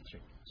his ministry.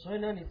 所以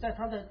呢，你在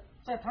他的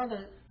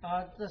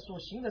这所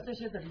行的这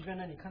些的里边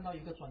呢，你看到一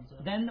个转折。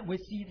 Then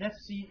let's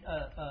see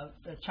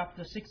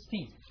chapter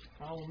 16.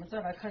 我们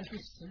再来看第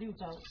16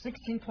章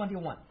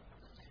 16:21.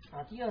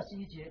 第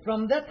21节。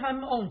 From that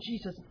time on,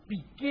 Jesus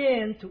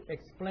began to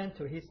explain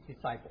to his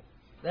disciples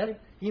that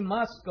he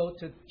must go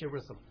to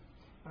Jerusalem.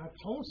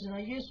 从此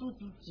呢，耶稣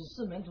指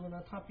示门徒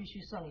呢，他必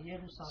须上耶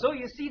路撒 So 冷。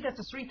 you see that's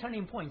the three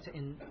turning points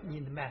in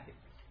Matthew.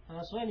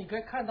 所以你可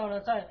以看到呢，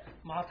在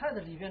马太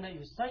的里边呢，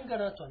有3个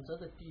呢转折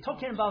的地方。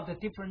 Talking about the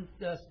different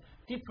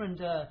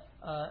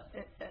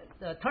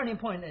turning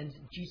point in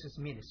Jesus'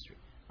 ministry.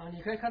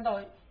 你可以看到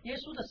耶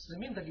稣的使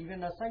命的里面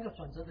呢3个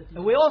转折的地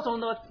方。 We also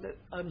know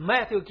that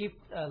Matthew gives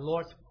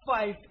Lord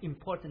 5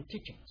 important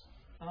teachings.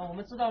 我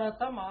们知道呢，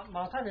当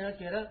马太呢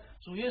给了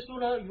主耶稣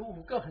呢有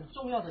5个很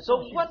重要的 So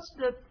教训。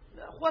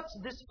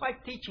 what's this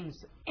 5 teachings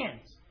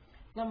ends?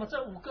 那么这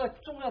5个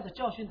重要的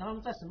教训，他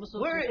们在什么时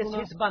候 Where 结 is 束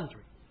呢？ his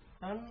boundary?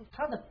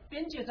 它的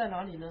边界在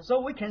哪里呢？ So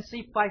we can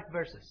see 5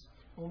 verses.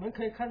 我们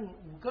可以看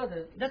5个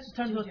的 Let's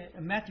turn to 经节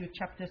Matthew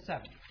chapter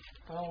 7.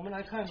 我们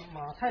来看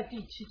马太第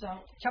7章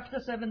Chapter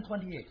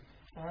 7:28.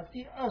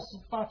 第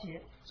28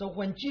节， So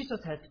when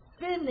Jesus had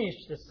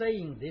finished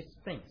saying these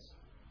things,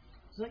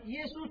 是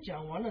耶稣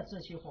讲完了这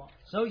些话。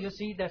 so you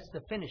see that's the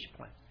finish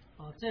point.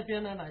 这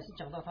边呢乃是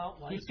讲到他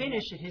完 He 成了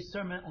finished his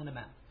Sermon on the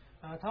Mount.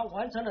 他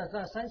完成了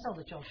在山上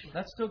的教训。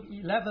 Let's look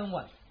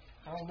 11:1.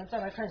 我们再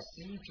来看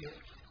11节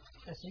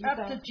，11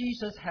 After 章。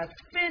 Jesus had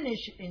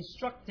finished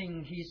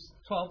instructing his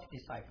 12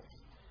 disciples.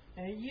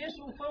 耶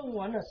稣分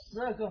完了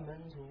12个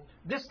门徒。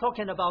 This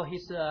talking about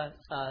his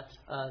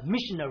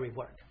missionary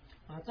work.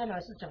 这乃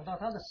是讲到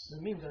他的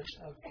使命的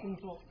工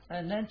作。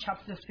 And then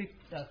chapter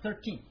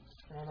 13.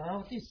 然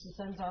后第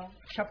13章，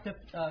 Chapter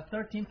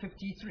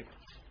 13:53.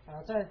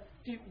 在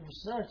第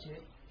52节，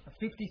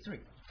 53.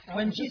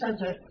 When Jesus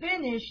had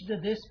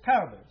finished these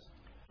parables,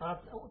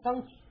 当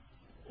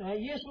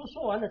耶稣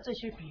说完了这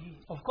些比喻，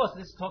 of course,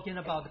 this is talking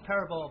about the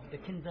parable of the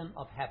kingdom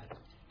of heaven.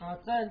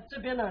 在这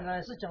边呢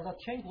乃是讲到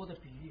天国的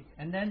比喻。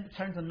 And then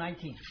turn to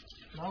 19.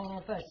 然后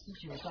呢，在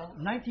19章，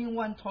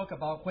 19:1 talk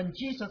about when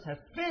Jesus had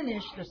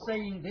finished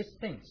saying these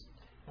things.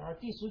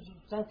 第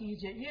19章第1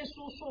节，耶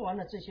稣说完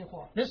了这些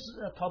话。 This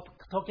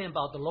is talking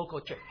about the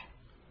local church.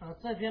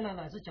 这边呢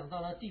乃是讲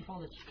到了地方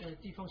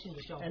性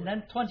的教会。 And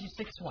then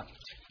 26:1.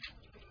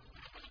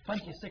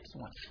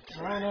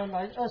 26:1. 然后呢，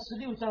来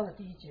26章的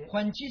第1节，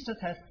 When Jesus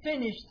had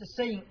finished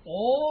saying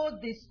all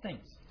these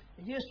things,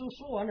 耶稣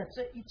说完了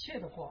这一切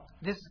的话。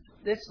 this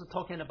is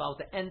talking about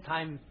the end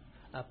time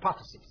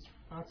prophecies.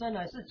 这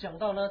乃是讲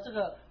到呢这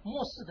个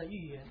末世的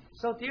预言。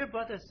 So, dear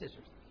brothers and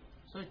sisters,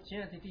 所以，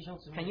亲爱的弟兄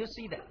姊 can 妹， you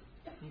see that?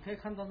 你可以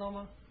看得到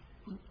吗？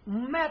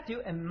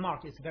 Matthew and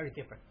Mark is very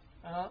different.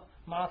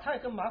 马太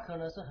跟马可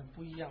呢是很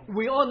不一样的。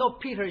 We all know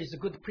Peter is a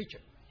good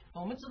preacher.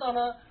 我们知道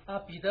呢，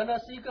彼得呢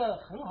是一个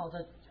很好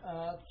的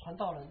传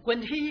道人。 When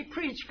he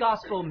preached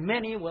gospel,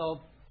 many will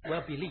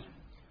believe.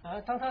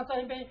 当他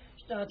在那边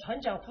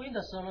传讲福音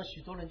的时候呢，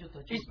许多人就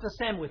得救。 It's the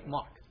same with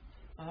Mark.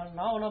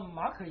 然后呢，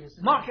马可也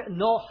是。 Mark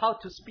know how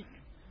to speak.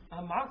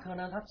 马可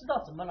呢，他知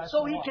道怎么来 So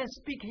说 he 话。 can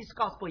speak his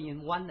gospel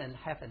in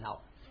 1.5 hour.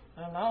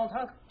 然后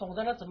他懂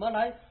得呢怎么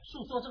来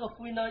诉说这个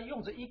福音呢，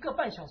用着1个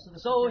半小时的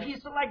时 So 间。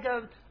 he's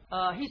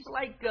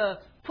like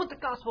put the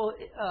gospel.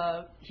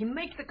 He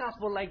make the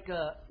gospel like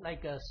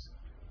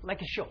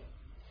a show.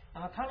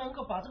 他能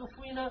够把这个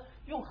福音呢，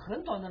用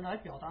很短的来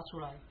表达出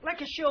来，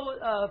 Like a show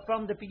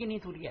from the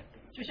beginning to the end.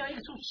 就像一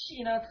出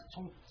戏呢，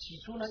从起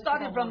初呢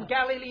Started from 一直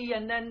到末了 Galilee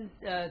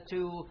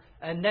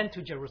and then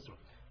to Jerusalem.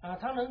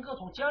 他能够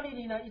从加利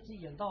利呢一直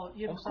演到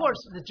耶路 Of 撒冷。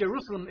 course, the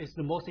Jerusalem is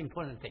the most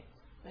important thing.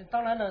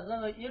 当然了，那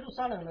个耶路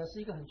撒冷呢是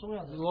一个很重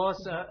要的， Was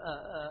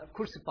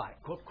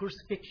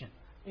crucifixion.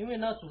 因为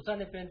呢主在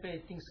那边被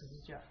钉十字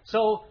架。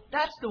 So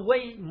that's the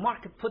way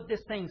Mark put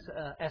these things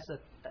as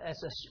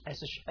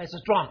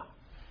a drama.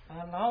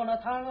 然后呢，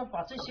他呢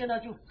把这些呢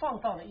就放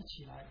到了一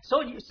起来。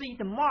 So you see,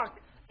 the Mark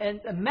and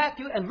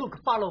Matthew and Luke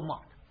follow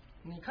Mark.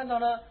 你看到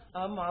呢，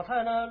马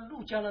太呢、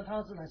路加呢，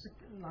他是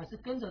乃是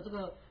跟着这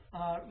个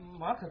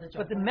马可的脚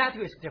But 步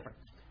the，Matthew is different.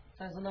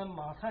 但是呢，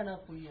马太呢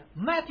不一样。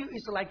 Matthew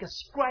is like a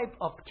scribe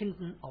of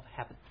kingdom of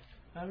heaven.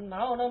 然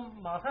后呢，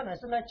马太乃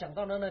是来讲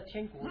到了那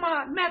天国。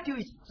 Matthew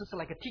is just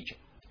like a teacher.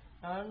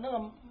 那个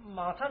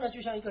马太呢就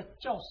像一个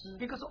教师。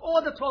 Because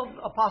all the 12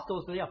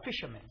 apostles, they are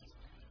fishermen.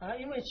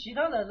 因为其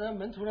他的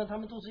门徒呢，他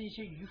们都是一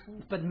些渔夫，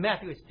 But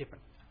Matthew is different.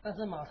 但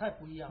是马太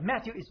不一样。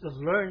 Matthew is the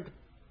learned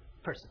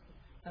person.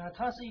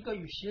 他是一个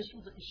有学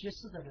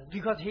识的人，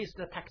 Because he is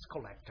the tax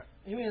collector.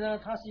 因为呢，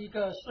他是一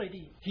个税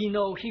吏。 He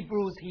know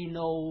Hebrews, he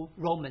know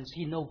Romans,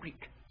 he know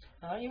Greek.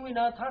 因为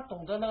呢，他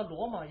懂得呢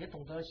罗马，也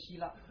懂得希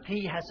腊。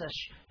 He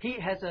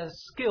has a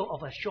skill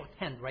of a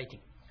shorthand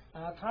writing.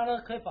 他呢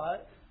可以把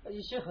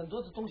一些很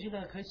多的东西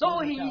呢可以写 So 下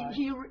来。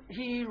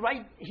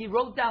 he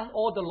wrote down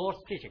all the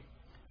Lord's teaching.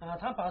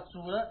 他把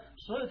主的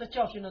所有的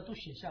教训呢都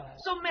写下来。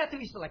 So Matthew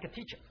is like a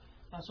teacher,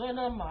 所以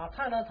呢，马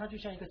太呢他就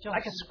像一个教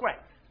like a 师，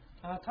 scribe.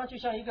 他就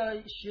像一个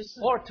学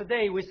士。 Or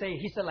today we say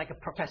he's like a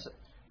professor.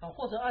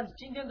 或者按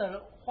今天的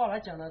话来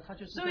讲呢，他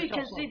就是 So 一 you 个教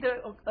can 授。 see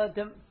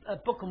the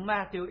book of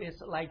Matthew is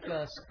like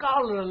a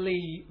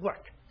scholarly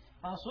work.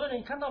 所以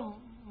你看到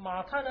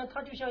马太呢，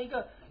他就像一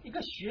个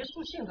学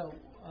术性的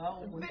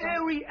文章，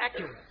 Very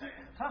accurate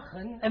他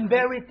很 and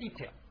very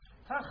detailed.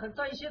 他很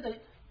在一些的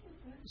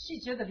细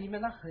节的里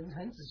面，他很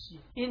仔细。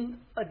 In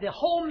the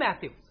whole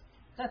Matthew,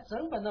 在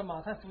整本的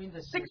马太福音的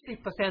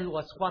60%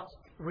 was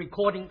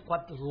recording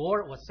what the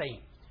Lord was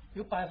saying.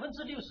 有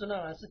60%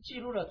呢是记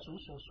录了主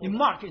所说 In 的。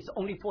 Mark, it's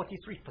only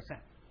 43%.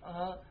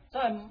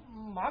 在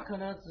马可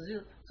呢，只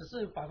是So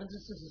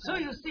 43%。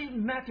 you see,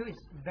 Matthew is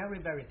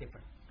very, very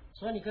different.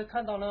 所以你可以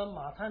看到呢，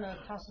马太呢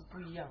他是不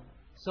一样的。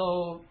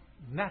 So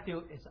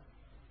Matthew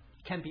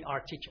can be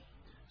our teacher.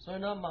 所以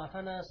呢，马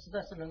太呢实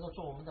在是能够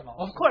做我们的老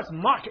Of 师。 course,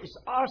 Mark is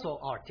also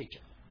our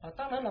teacher.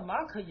 当然了，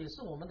马可也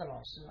是我们的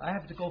老师。 I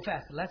have to go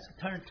fast. Let's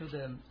turn to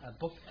the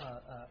book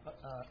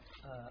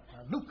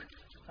Luke.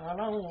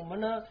 让我们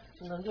呢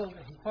能够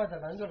很快的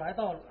能够来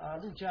到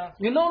路加。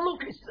 You know,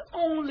 Luke is the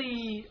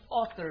only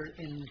author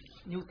in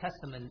New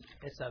Testament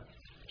as a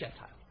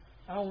Gentile.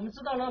 我们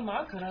知道呢，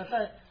马可呢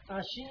在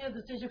新约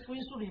的这些福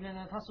音书里面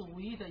呢，他是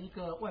唯一的一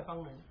个外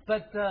邦人。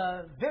 But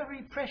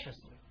very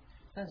preciously,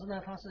 但是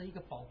呢，他是一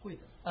个宝贵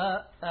的。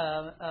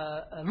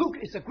Luke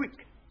is a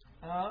Greek,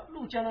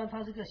 路加呢，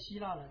他是个希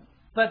腊人。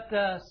 but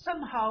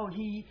somehow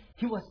he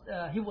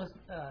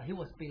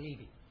was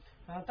believing.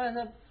 但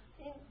是呢，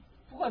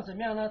不管怎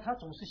么样呢，他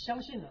总是相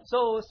信的。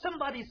 So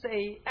somebody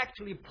say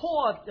actually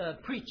Paul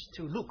preached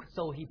to Luke,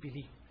 so he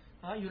believed.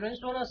 有人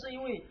说呢，是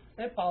因为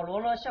保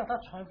罗呢向他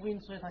传福音，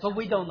所以他 But 相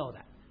we 信。 don't know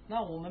that.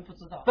 那我们不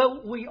知道。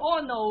 But we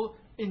all know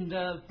in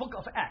the book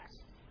of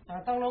Acts.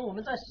 当然我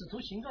们在使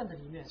徒行传的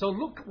里面， So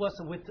Luke was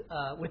with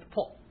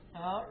Paul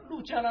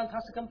路加呢，他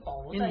是跟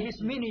保罗 in 在一 his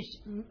起。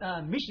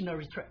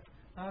 missionary trip.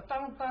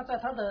 当他在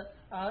他的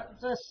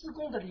这施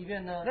工的里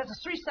面呢， There's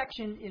 3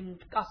 sections in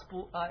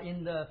gospel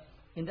in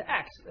the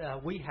Acts.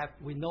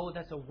 We know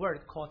there's a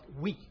word called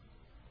we.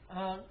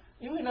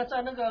 因为呢，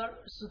在那个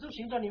使徒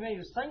行传里面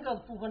有3个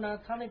部分呢，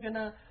他那边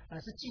呢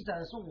是记载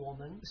的是我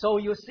们， So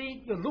you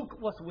see, Luke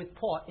was with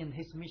Paul in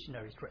his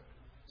missionary trip.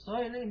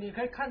 所以呢，你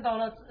可以看到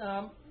呢，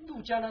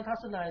路加呢，他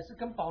是呢也是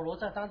跟保罗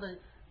在他的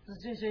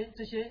这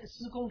些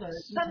施工的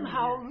行程里面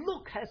Somehow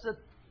Luke has a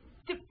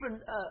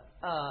different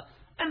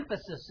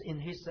emphasis in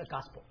his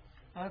gospel.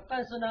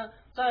 但是呢，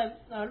在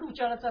路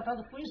加呢，在他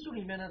的福音书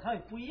里面呢，他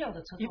有不一样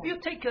的侧 If you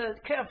重。 take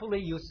carefully,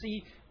 you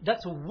see that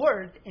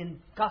word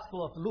in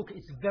Gospel of Luke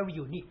is very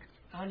unique.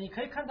 你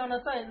可以看到呢，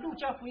在路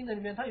加福音的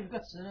里面，它有一个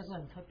词呢是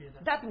很特别的。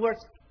 That word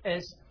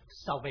is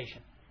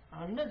salvation.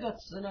 那个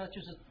词呢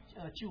就是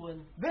救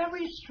恩。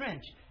 Very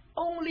strange.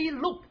 Only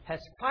Luke has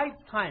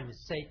 5 times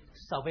say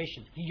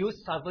salvation. He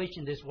used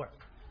salvation this word.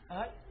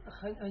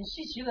 很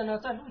稀奇的呢，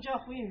在路加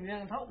福音里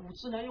面，他5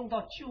次呢用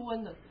到救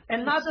恩的。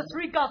 Another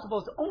 3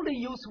 Gospels only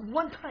use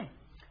 1 time.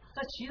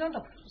 在其他的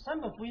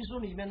3本福音书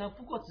里面呢，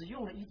不过只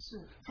用了1次。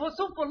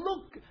 So for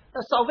Luke,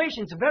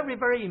 salvation is very,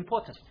 very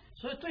important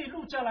所以对于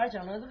路加来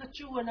讲呢，这个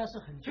救恩呢是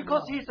很重要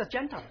because 的， he's a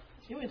Gentile.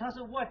 因为他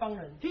是外邦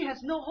人， He has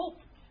no hope.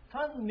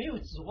 他没有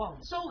指望。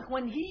 So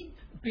when he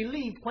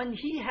believed, when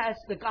he has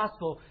the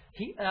gospel,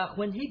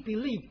 when he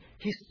believed,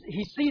 he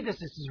sees this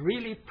is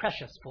really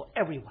precious for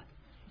everyone.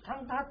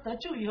 他得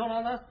救以后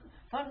呢，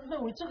他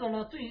认为这个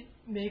呢对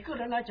每个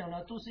人来讲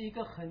呢都是一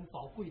个很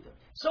宝贵的。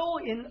 So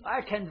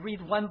I can read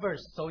 1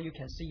 verse, so you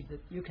can see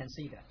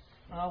that.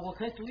 我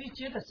可以读一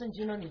节的圣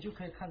经呢，你就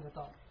可以看得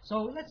到。 So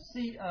let's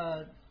see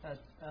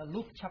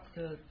Luke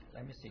chapter.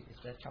 Let me see. Is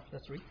that chapter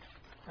 3?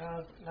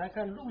 来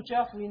看路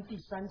加福音第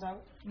3章。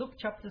 Luke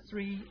chapter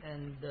 3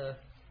 and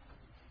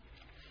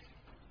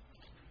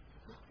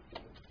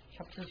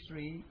chapter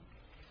 3,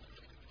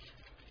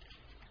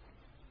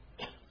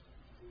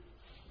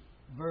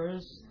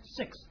 verse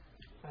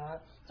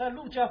 6. 在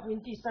路加福音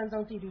第3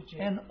章第6节，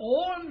 And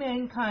all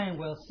mankind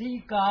will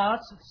see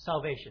God's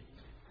salvation.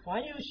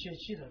 凡有血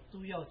气的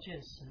都要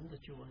见神的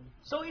救恩，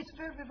 So it's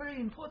very, very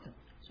important.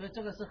 所以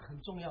这个是很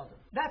重要的。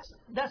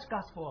 That's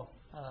gospel of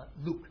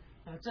Luke.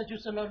 这就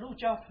是呢路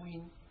加福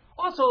音。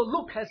 Also,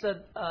 Luke has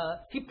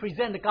he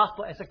presents the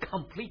gospel as a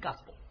complete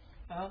gospel.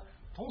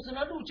 同时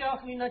呢，路加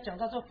福音呢讲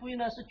到这福音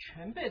呢是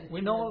全备的救 We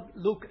恩。 know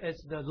Luke is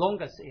the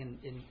longest in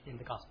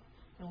the gospel.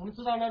 我们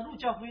知道呢，路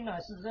加福音呢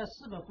是在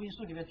4本福音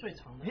书里面最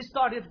长的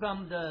He。started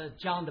from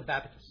John the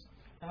Baptist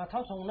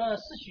他从呢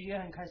施洗约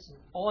翰开始，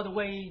 all the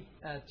way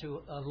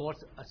to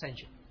Lord's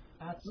ascension.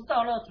 直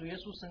到呢主耶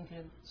稣升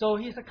天。 So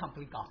he's a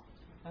complete gospel.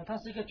 它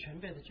是一个全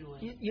备的救恩。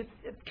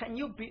 Can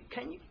you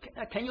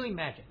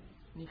imagine?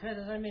 你可以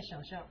在那边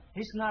想象，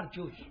 He's not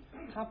Jewish,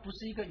 他不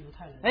是一个犹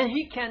太人， and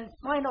he can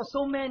find out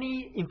so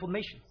many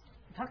information.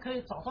 他可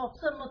以找到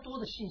这么多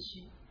的信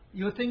息。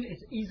 You think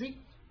it's easy?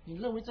 你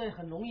认为这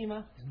很容易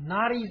吗？ It's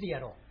not easy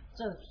at all.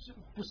 这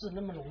不是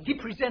那么容 He 易。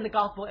 presents the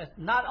gospel as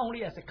not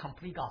only as a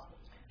complete gospel.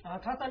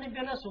 他在那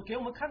边呢所给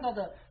我们看到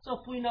的这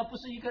福音呢，不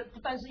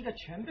单是一个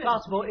全备的，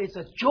 Gospel is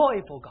a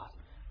joyful gospel,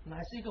 乃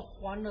是一个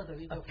欢乐的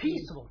一 a 个福音，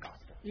 peaceful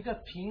gospel. 一个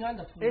平安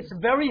的福音。 It's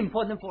very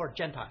important for a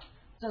Gentile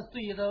这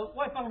对于的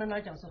外邦人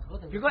来讲是何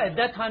等重 because 要 at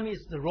that time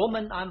it's the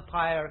Roman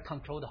Empire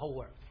controlled the whole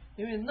world.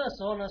 因为那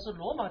时候呢是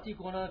罗马帝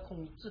国呢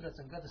控制了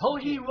整个的世 So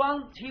界。 he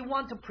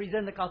want to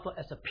present the gospel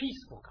as a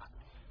peaceful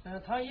gospel.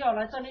 他要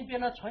来在那边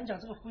呢传讲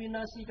这个福音呢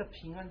是一个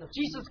平安的福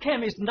音。 Jesus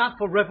came is not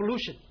for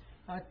revolution.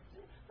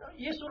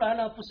 耶稣来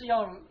了不是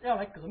要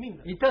来革命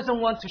的 He doesn't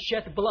want to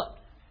shed blood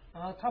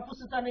他不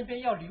是在那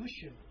边要流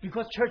血，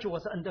 because church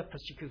was under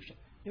persecution.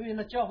 因为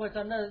呢教会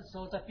在那时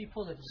候在逼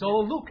迫的里面 So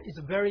Luke is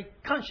very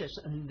conscious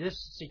in this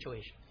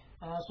situation.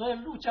 所以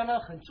路加呢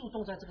很注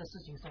重在这个事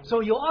情上面。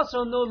 So you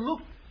also know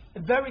Luke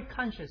very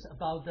conscious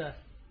about the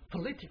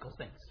political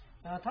things.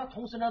 他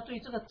同时呢对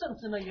这个政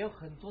治呢也有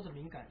很多的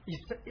敏感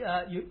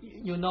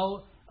You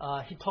know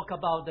he talked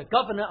about the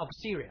governor of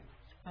Syria,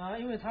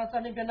 因为他在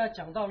那边呢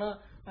讲到呢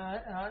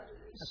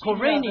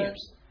Quirinius.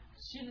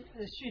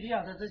 叙利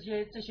亚的这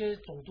些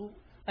总督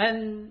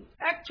And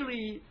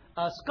actually,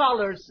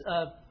 scholars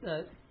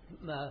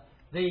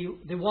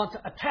they want to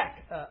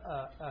attack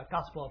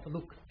Gospel of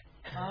Luke.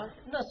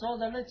 那时候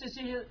的这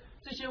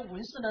些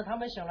文士呢，他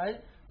们想来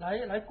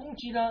来攻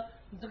击呢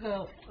这个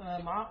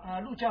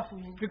路加福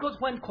音。 Because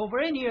when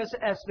Quirinius,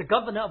 as the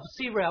governor of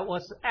Syria,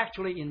 was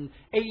actually in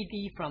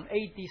AD from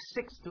AD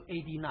 6 to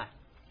AD 9.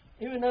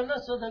 因为呢那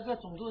时候的这个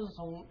总督是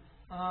从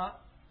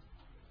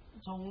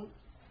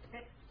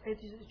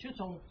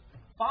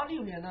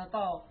86年呢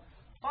到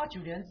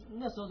89年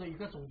那时候的一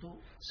个总督。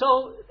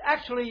 So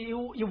actually,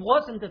 it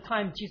wasn't the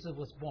time Jesus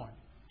was born.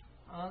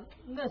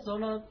 那时候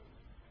呢，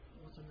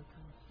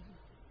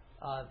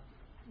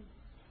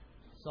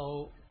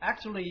 So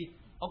actually,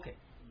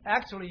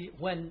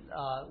 when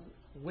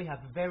we have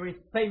very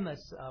famous,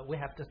 we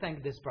have to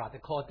thank this brother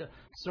called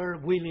Sir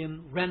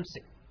William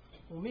Ramsay.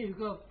 我们有一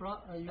个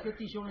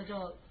弟兄呢叫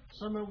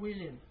Sir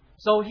William，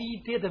 So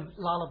he did a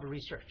lot of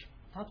research,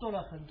 他做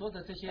了很多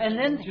的这些 and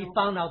then 研 he 究。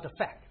 found out the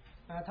fact.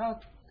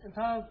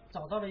 他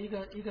找到了一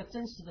个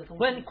真实的东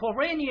When 西。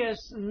 Quirinius,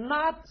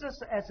 not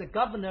just as a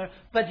governor,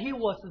 but he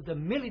was the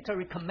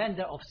military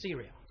commander of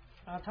Syria.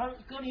 他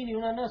哥尼流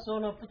呢那时候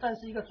呢不但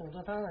是一个总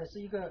督，他也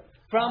是一个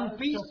From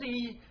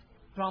BC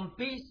 9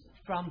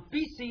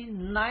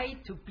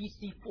 to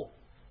BC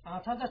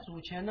 4. 他在主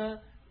前呢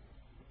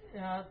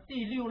第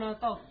6呢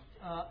到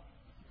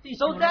第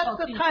So 9呢 that's 到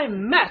the 第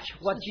time match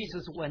when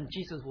Jesus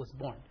was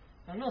born.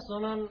 那时候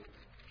呢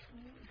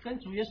跟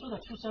主耶稣的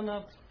出生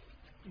呢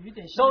有一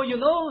点相 So you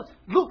know,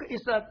 Luke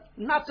is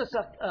not just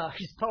a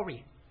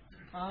historian.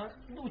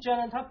 路加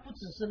呢他不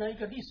只是呢一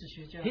个历史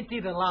学家， He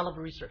did a lot of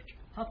research.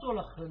 他做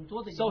了很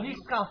多的研 So 究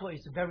his，gospel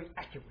is very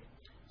accurate.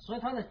 所以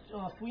他的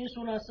福音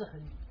书呢是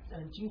很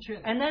精确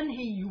的。 And then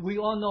we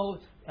all know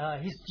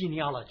his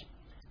genealogy.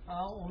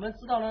 我们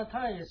知道呢，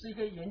他也是一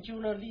个研究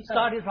呢历代。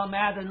 Started from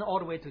Adam all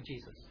the way to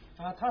Jesus.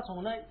 他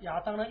从呢亚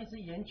当呢一直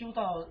研究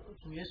到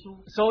主耶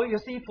稣。 So you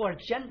see, for a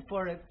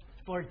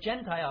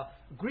Gentile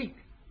Greek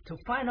to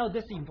find out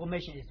this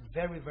information is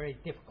very, very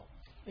difficult.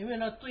 因为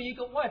呢，对一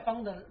个外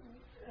邦的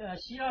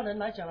希腊人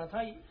来讲呢，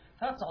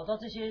他找到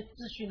这些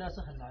资讯呢是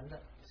很难的。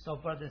 So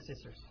brothers and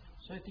sisters,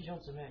 所以弟兄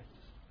姊妹，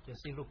 you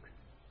see Luke,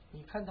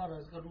 你看到了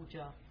这个路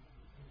加，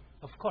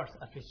 of course,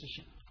 a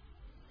physician.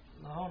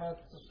 然后呢，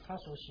他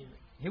所写，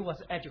 He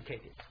was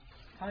educated,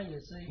 他也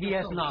是一 He 个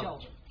has 受教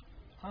knowledge. 的，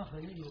他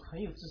很有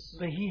知识。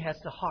 but he has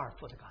the heart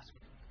for the gospel.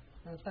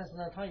 但是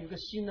呢，他有一个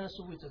心呢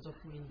是为着这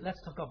福音的。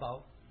 Let's talk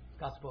about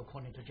gospel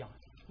according to John.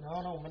 然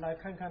后呢，我们来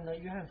看看呢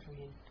约翰福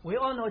音。 We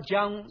all know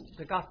John,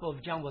 the Gospel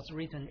of John was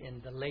written in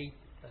the late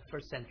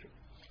first century.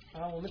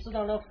 我们知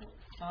道呢，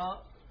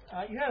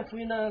约翰福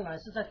音呢乃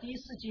是在第1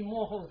世纪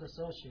末后的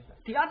时候写的。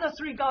 The other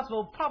three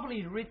Gospels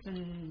probably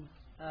written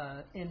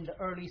in the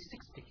early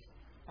 60s.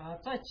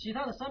 在其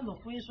他的3本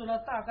福音书呢，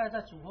大概在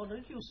主后的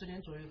60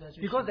年左右的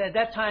就写。 Because at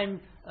that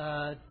time,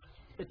 the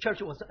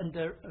church was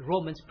under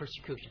Roman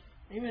persecution.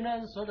 因为那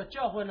时候的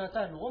教会呢，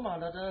在罗马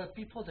的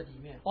逼迫的里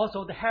面，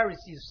 Also, the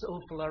heresy is so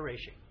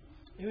flourishing.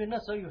 因为那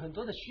时候有很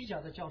多的虚假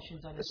的教训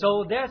在那。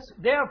 So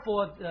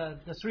therefore,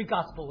 the three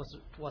Gospels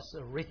was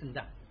written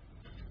down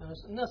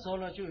那时候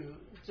呢，就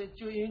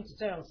因此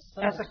这样。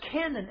 as a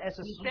canon, as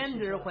a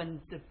standard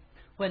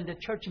when the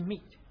church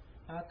meet.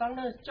 当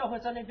呢教会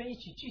在那边一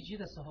起聚集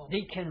的时候，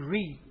 They can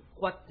read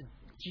what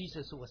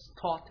Jesus was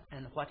taught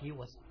and what he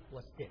was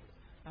did.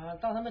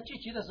 当他们聚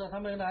集的时候，他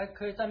们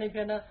可以在那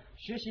边呢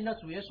学习呢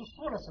主耶稣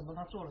说了什么，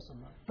他做了什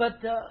么。 But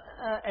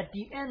at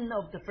the end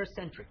of the first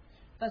century,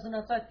 但是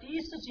呢，在第1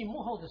世纪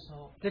末后的时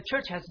候， the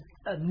church has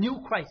a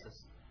new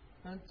crisis.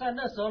 在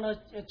那时候呢，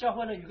教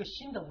会呢有一个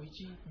新的危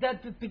机。 That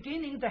the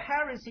beginning, the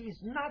heresy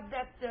is not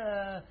that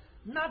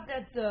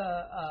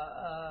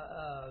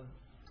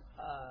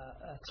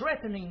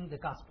threatening the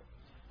gospel.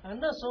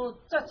 那时候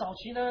在早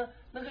期呢，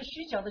那个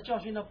虚假的教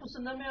训呢，不是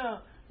那么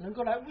样能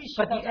够来威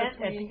胁 But 到这个 at 福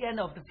the 音。 end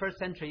of the first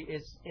century,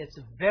 it's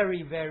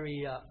very,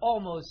 very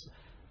almost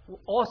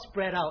all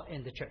spread out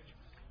in the church.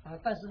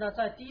 但是呢，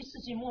在第1世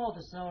纪末后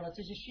的时候呢，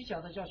这些虚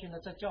假的教训呢，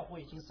在教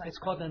会已经散 It's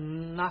called the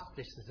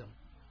Gnosticism.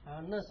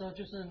 那时候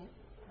就是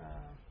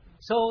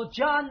So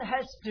John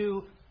has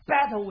to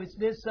battle with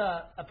this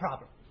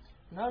problem.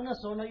 然后那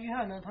时候呢，约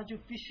翰呢，他就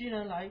必须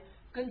呢来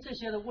跟这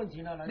些的问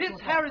题呢来 This 做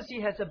到。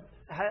 heresy has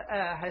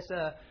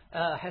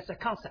a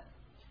concept.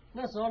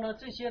 那时候呢，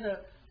这些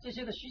的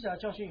虚假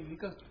教训有一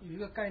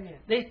个概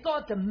念。 They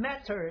thought the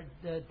matter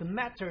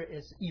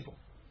is evil,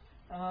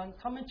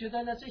 他们觉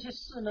得呢这些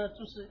事呢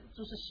就是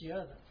邪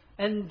恶的。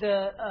 and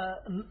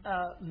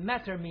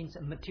matter means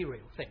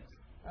material things.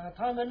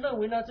 他们认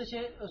为呢这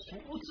些属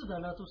物质的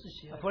呢都是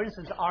邪恶的。 For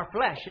instance, our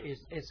flesh is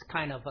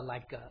kind of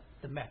like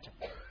the matter,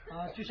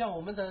 就像我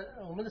们的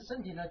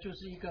身体呢就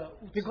是一个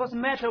物质， because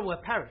matter will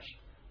perish.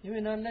 因为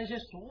呢那些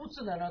属物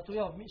质的呢都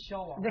要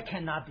消亡。 They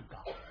cannot be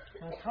God.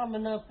 他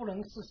们呢不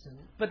能是神，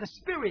 But the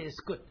spirit is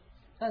good,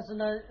 但是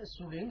呢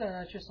属灵的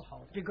呢却是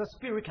好的， because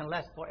spirit can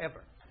last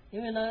forever. 因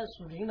为呢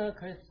属灵呢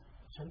可以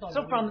存到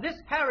So 永 from 远。 this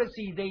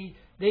heresy,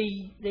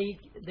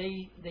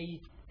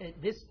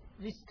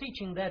 this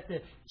teaching that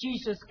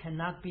Jesus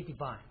cannot be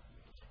divine.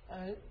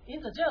 因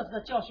着这样子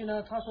的教训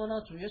呢，他说呢，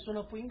主耶稣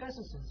呢不应该是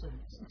神圣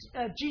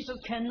的。Jesus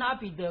cannot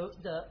be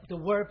the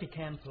Word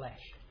became flesh.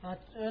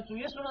 主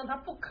耶稣呢，他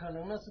不可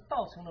能呢是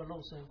道成了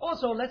肉身。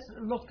Also, let's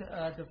look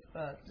at the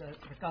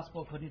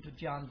Gospel according to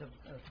John, the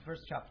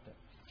first chapter.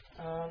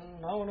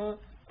 然后呢，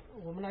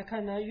我们来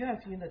看呢，约翰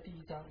福音的第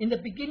1章。In the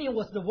beginning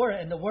was the Word,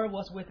 and the Word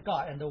was with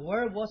God, and the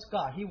Word was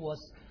God. He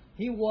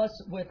was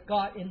with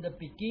God in the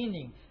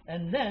beginning.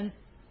 And then,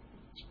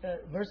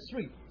 verse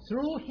 3,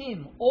 through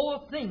Him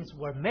all things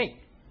were made.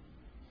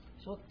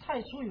 说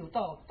太初有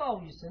道，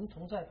道与神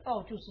同在，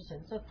道就是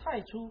神。这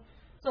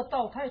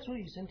道太初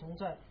与神同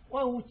在，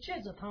万物借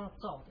着他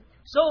造的。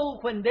So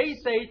when they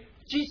say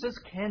Jesus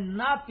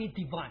cannot be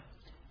divine,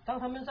 当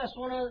他们在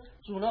说呢，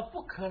主呢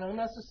不可能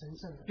呢是神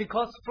圣的，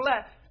 because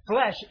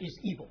flesh is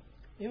evil.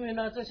 因为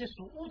呢这些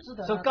属物质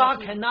的呢， So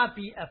God cannot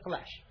be a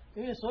flesh.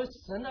 因为所以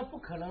神呢不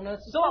可能呢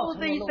是 So 道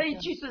成了 they 肉 say 身。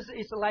 Jesus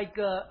is like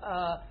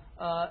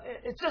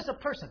it's just a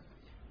person.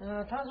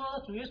 他说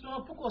主耶稣呢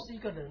不过是一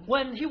个人。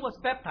 When he was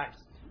baptized,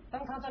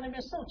 当他在那边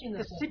受浸的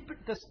the 时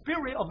候，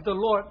 Spirit of the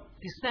Lord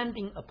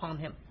descending upon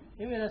him.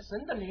 因为呢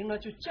神的灵呢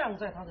就降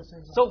在他的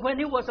身上。 So when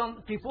he was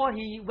before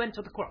he went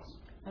to the cross,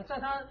 在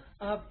他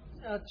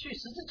去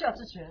十字架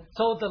之前，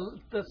 so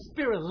the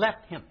Spirit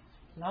left him.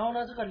 然后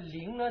呢这个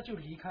灵呢就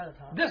离开了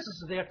他。 This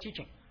is their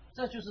teaching.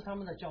 这就是他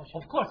们的教训。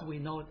 Of course, we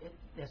know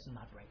that's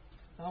not right.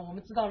 我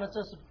们知道呢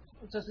这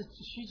是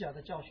虚假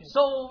的教训。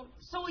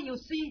 So you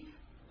see,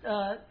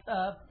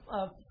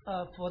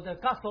 for the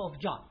Gospel of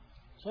John,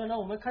 所以呢，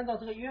我们看到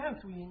这个约翰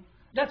福音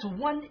that's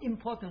one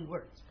important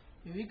word.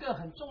 有一个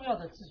很重要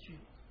的字句，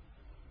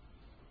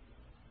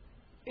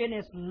 It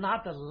is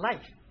not the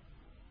life.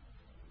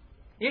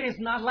 It is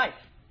not life.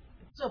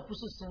 这不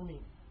是生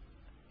命，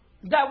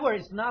 That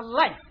word is not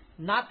life,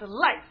 not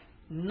life,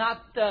 not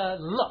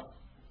love.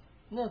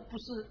 那不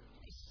是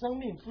生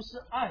命，不是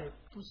爱，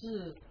不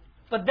是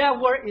But that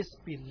word is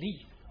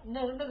belief.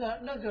 那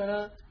个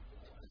呢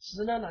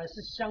词呢乃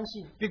是相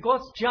信， Because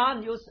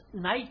John used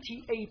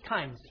 98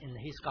 times in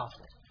his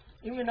gospel.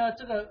 因为呢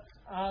这个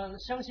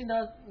相信呢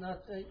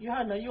约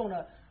翰呢用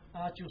了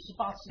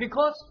98次，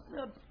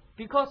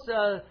 Because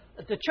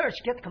the church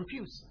get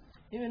confused.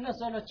 因为那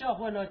时候呢教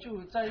会呢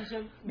就在一些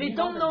They 迷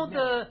茫 don't 的 know 里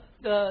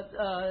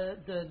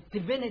面 the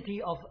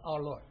divinity of our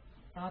Lord.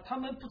 他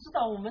们不知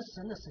道我们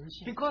神的神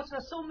性， Because there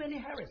are so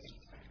many heresies.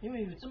 因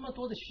为有这么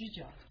多的虚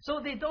假。 So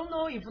they don't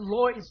know if the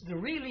Lord is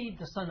really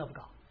the Son of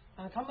God.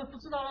 他们不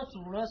知道呢，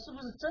主呢是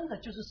不是真的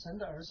就是神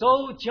的儿子？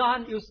 So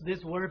John used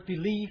this word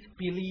believe,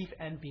 believe,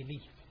 and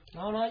believe.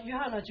 然后呢，约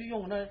翰呢就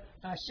用呢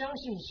相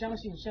信、相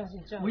信、相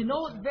信这样。 We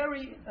know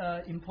very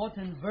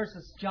important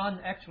verses John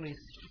actually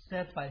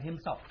said by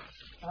himself.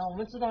 我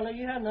们知道呢，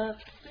约翰呢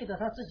对着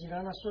他自己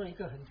呢说了一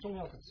个很重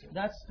要的词，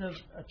 That's the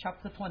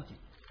chapter 20.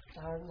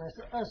 乃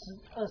是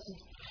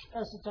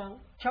20章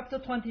Chapter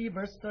 20,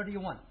 verse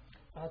 31.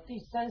 第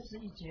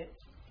31节。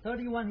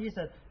 31, he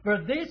said,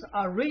 "For these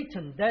are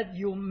written that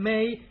you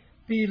may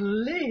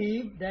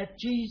believe that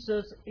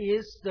Jesus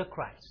is the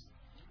Christ."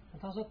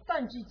 他说：“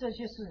但记这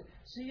些事，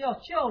是要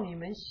叫你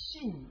们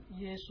信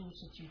耶稣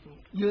是基督。”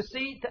 You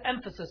see, the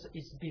emphasis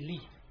is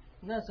belief.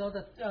 那时候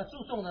的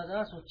注重的，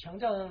他所强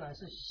调的乃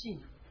是信。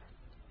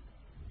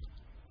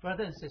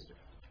 Brother and sister,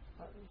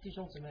 弟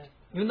兄姊妹，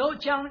 you know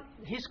John,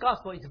 his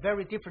gospel is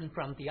very different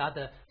from the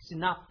other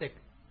synoptic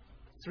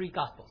 3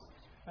 gospels.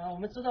 我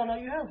们知道呢，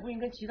约翰福音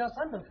跟其他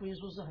3本福音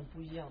书是很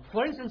不一样的。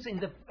 For instance, in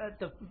the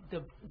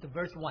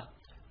verse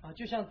 1,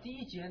 就像第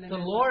1节那 the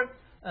边， Lord,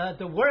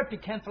 the Word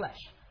became flesh.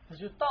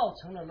 就道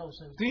成了肉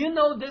身。 Do you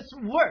know this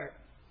word?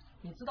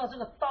 你知道这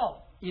个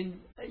道 In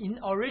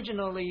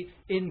originally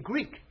in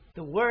Greek,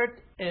 the word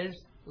is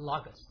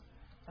logos.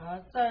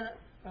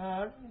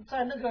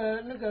 在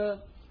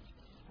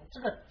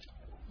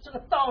这个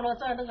道呢，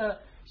在那个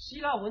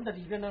希腊文的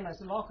里边呢，乃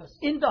是 logos。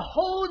 In the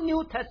whole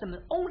New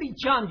Testament, only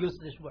John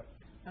used this word.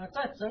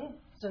 在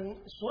整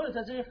所有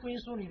的这些福音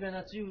书里边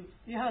呢，只有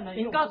约翰呢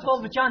In 用这个 Gospel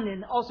of 词 John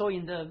and also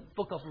in the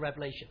book of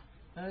Revelation.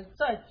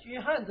 在约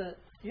翰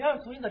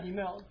福音的里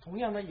面，同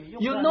样呢也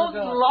用 You 在 know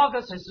那个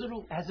logos 启示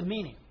录。 has a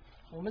meaning.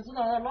 我们知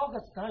道呢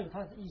logos 当然有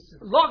它的意思。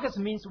Logos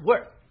means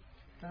word.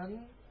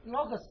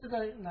 logos 这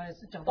个乃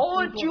是讲到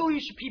All 工作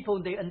Jewish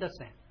people, they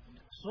understand.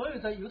 所有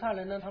的犹太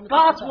人呢，他们都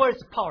God's 知道 word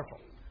is powerful.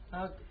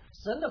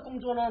 神的工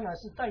作呢，乃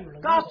是带有能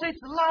力 God 的。 says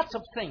lots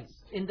of things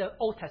in the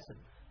Old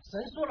Testament. 神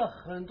说了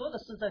很多的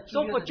事在旧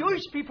So 约 for 的里面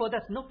Jewish people,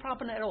 that's no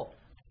problem at all.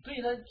 对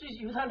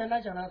犹太人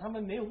来讲呢，他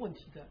们没有问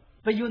题的。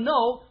 But you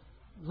know,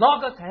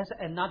 logos has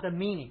another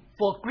meaning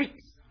for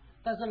Greeks.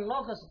 但是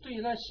logos 对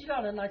于那希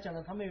腊人来讲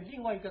呢，他们有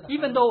另外一个的含义。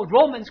 Even though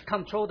Romans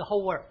control the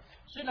whole world.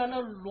 虽然呢，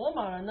罗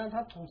马人呢，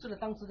他统治了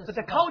当时的 But 时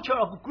the 代， culture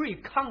of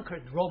Greek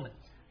conquered Romans.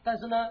 但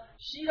是呢，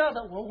希腊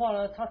的文化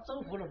呢，他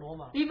征服了罗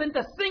马， Even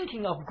the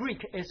thinking of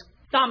Greek is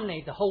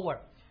dominate the whole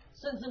world.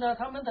 甚至呢，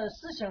他们的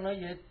思想呢，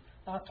也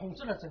统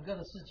治了整个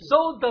的世界。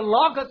 So the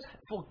logos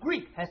for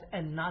Greek has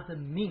another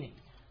meaning.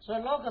 所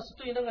以 logos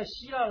对那个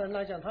希腊人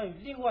来讲，它有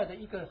另外的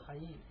一个含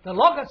义。 The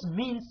logos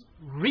means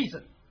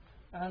reason.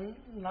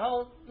 然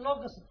后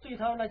logos 对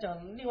他们来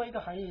讲，另外一个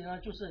含义呢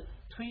就是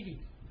推理。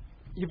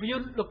If you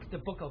look at the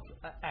book of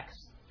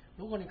Acts,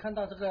 如果你看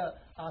到这个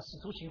使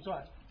徒行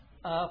传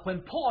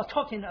when Paul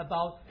talking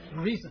about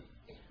reason,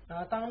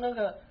 当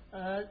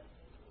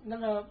那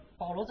个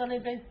保罗在那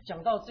边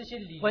讲到这些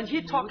理 when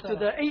he 理由 talked to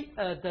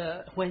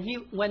的 when he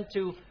went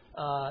to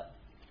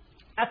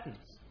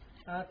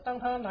Athens, 当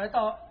他来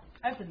到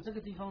埃本这个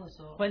地方的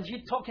时候， when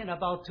he talking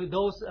about to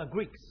those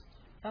Greeks,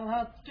 当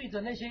他对着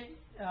那些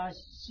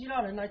希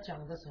腊人来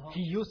讲的时候，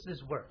 he used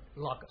this word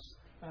logos.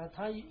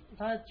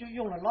 他就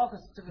用了 logos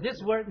这个 This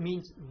词， word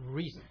means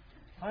reason.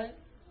 他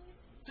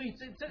对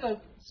这个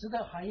词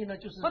的含义呢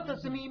就是 What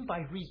does it mean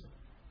by reason?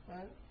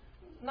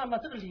 那么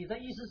这个理的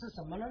意思是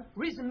什么呢？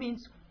 Reason means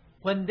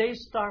when they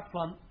start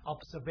from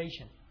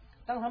observation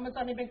当他们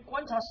在那边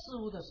观察事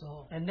物的时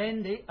候， and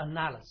then they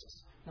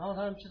analysis 然后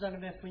他们就在那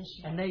边分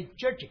析， and they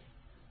judging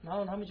然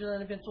后他们就在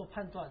那边做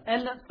判断，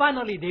 and then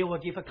finally they will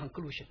give a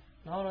conclusion.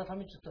 然后呢，他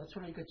们就得出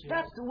了一个结论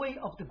That's。the way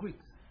of the Greeks.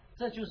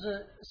 这就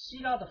是希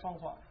腊的方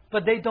法，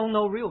 But they don't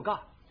know real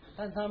God.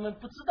 但他们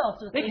不知道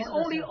这个 They 真 can 实的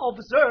only 神，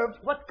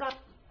 observe what God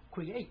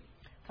created.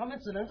 他们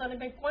只能在那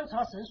边观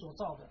察神所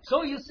造的。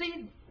 So you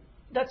see,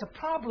 that's a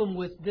problem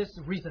with this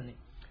reasoning.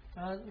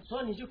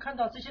 所以你就看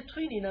到这些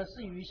推理呢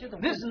是有一些的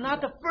问 This is 题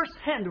not 的 the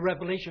first-hand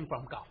revelation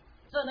from God.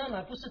 这呢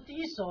乃不是第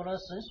一手呢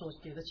神所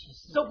给的启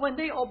示。 So when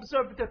they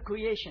observe the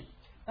creation,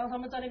 当他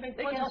们在那边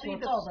they 观 can 察 see 所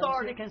the 造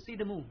star, 的 they can see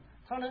the moon.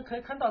 他们可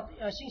以看到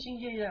星星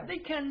月亮，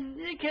 They can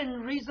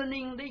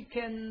reasoning, they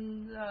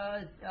can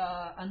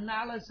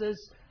analysis,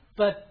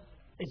 but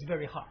it's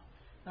very hard.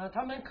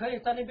 他们可以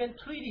在那边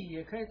推理，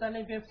也可以在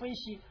那边分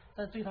析，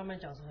但对他们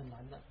讲是很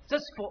难的。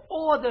 Just for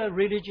all the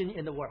religion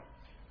in the world,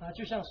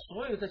 就像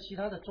所有的其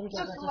他的宗教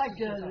在 just 这世 like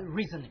界上，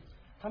 reasoning,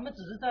 他们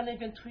只是在那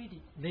边推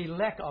理， they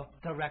lack of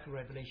direct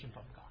revelation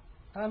from God.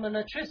 他们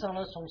呢缺少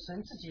了从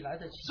神自己来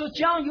的启示。 So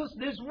John used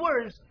these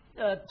words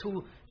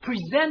to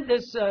present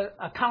this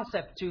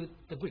concept to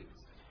the Greeks.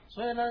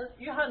 所以呢，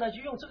约翰呢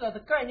就用这个的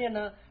概念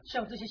呢，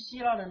向这些希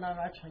腊人呢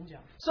来传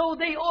讲。 So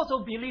they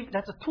also believe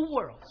that's two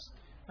worlds.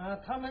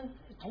 他们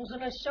同时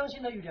呢相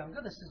信呢有两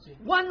个的世界。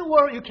 One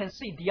world you can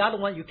see, the other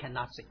one you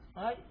cannot see.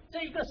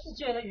 这一个世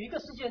界呢有一个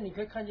世界你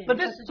可以看见， But 有一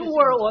个 these 世界 two 是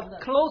worlds 隐藏 are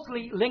的。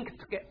 closely linked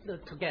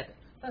together.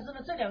 但是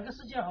呢，这两个世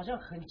界好像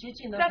很接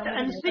近呢。 That 他们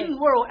连在 unseen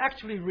world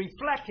actually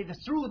reflected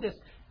through this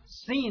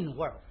seen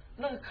world.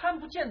 那个看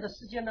不见的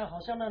世界呢，好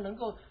像呢能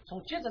够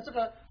从接着这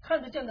个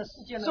看得见的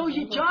世界呢。 So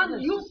能够 John 认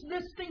识 used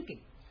this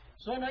thinking.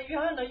 所以呢，约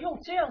翰呢用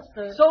这样子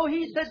的。 So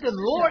he said the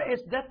Lord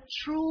is that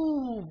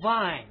true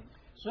vine.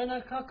 所以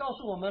呢，他告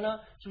诉我们呢，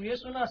主耶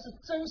稣呢是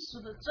真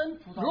实的真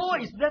葡萄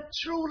Lord 树 is that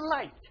true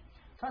light.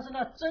 他是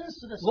那真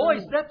实的生 Lord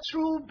is 命， that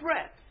true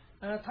bread.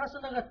 他是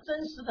那个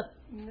真实的。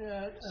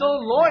So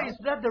Lord is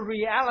that the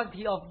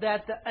reality of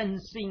that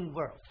unseen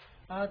world.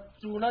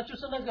 主呢就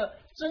是那个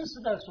真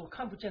实的所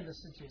看不见的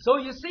世界。 So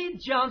you see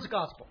John's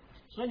gospel.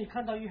 所以你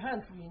看到约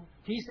翰福音，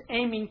 He's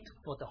aiming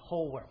for the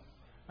whole world.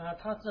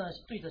 他这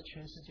对着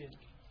全世界的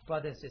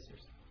Brothers and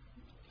sisters,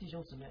 弟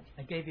兄姊妹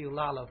I gave you a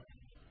lot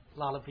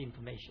of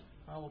information.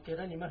 我给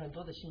了你们很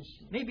多的信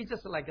息 Maybe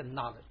just like a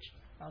knowledge.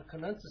 可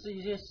能只是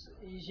一些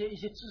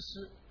知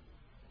识，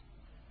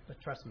 But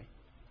trust me,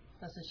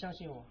 但是相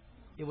信我，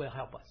 it will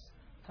help us.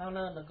 他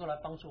呢能够来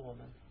帮助我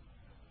们。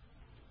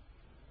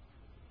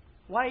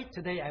 Why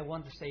today I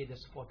want to say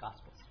this four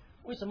gospels?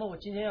 为什么我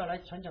今天要来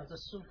传讲这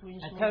四福音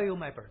I 书？ tell you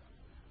my burden.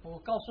 我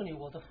告诉你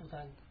我的负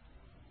担。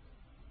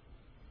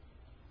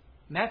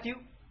 Matthew,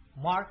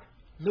 Mark,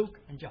 Luke,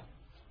 and John.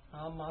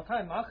 马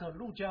太、马可、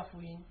路加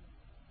福音，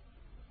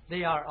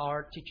 They are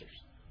our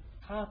teachers.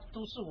 他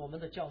都是我们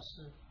的教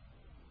师。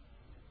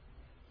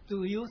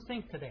 Do you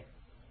think today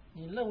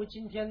你认为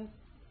今天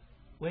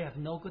we have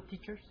no good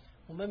teachers?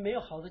 我们没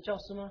有好的教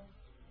师吗？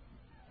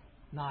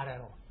 Not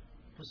at all.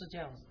 不是这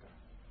样子的。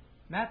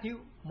 Matthew,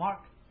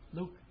 Mark,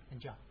 Luke,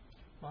 and John.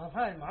 马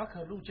太、马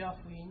可、路加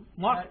福音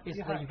Mark is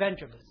约 the 翰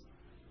evangelist.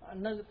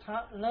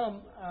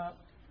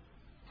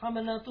 他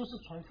们呢都是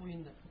传福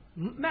音的。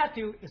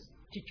 Matthew is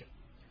teacher.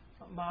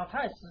 马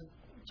太是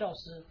教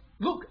师，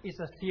 Luke is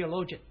a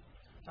theologian.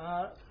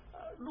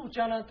 路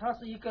加呢他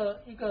是一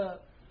个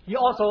He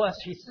also is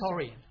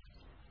historian.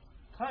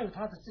 他有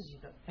他的自己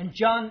的。 And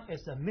John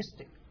is a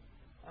mystic,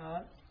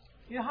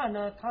 约翰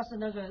呢他是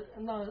那个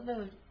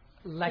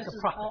like 就 a 是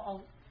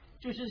prophet.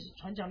 就是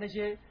传讲那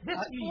些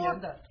These 预 four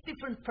言的。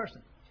 different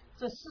persons,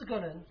 这四个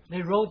人，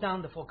 they wrote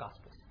down the four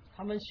gospels.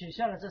 他们写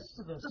下了这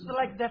四个 Just 书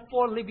like that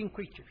four living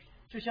creatures.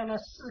 就像那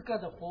四个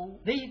的活物，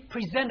 They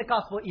present the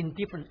gospel in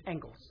different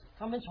angles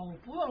他们从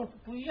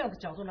不一样的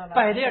角度呢来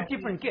by their 传讲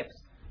different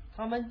gifts.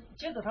 他们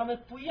接着他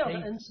们不一样的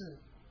They 恩赐，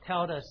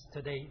 tell us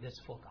today this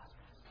four gospels.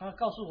 他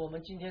告诉我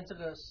们今天这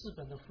个四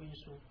本的福音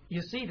书，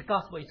 You see, the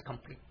gospel is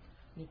complete.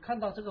 你看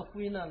到这个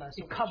福音呢，乃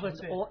是 It covers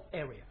全备 all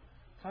area.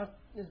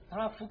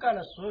 它覆盖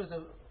了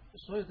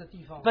所有的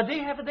地方。 But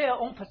they have their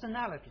own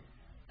personality.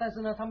 但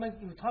是呢，他们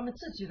有他们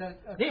自己的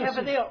They 个 have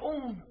性 their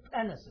own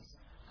emphasis.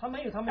 他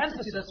们有他们自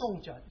己的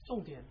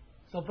重点。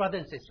 So,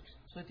 brothers and sisters,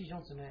 所以弟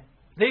兄姊妹，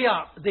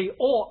 They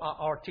all are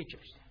our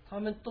teachers. 他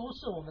们都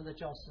是我们的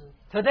教师。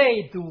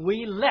 Today, do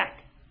we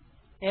lack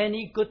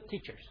any good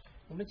teachers?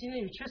 我们今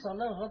天有缺少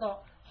任何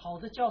的好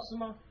的教师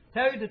吗？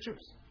 Tell you the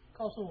truth.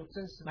 告诉我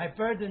真实的。 My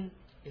burden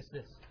is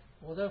this.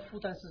 我的负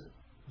担是，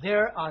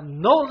 There are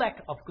no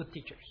lack of good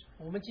teachers.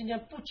 我们今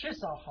天不缺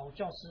少好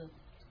教师。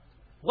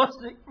 What's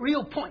the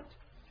real point?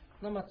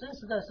 那么真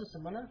实的是什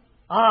么呢？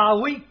 Are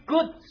we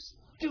good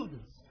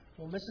students?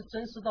 我们是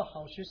真实的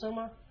好学生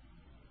吗？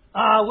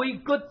 Are we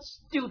good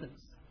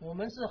students? 我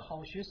们是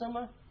好学生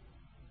吗？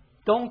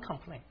 Don't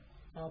complain.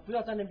 不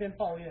要在那边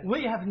抱怨。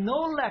 We have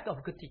no lack of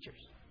good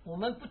teachers. 我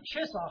们不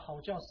缺少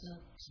好教师。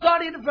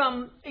 Started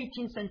from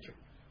 18th century.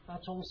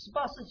 从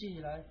18世纪以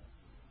来，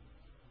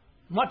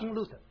 Martin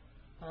Luther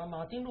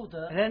马丁路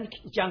德 and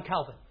then John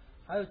Calvin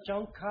还有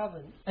John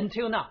Calvin，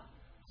 until now.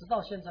 直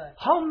到现在，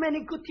 How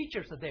many good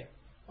teachers are there?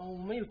 我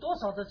们有多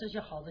少的这些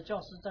好的教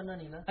师在那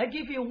里呢？ I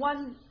give you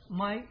one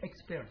my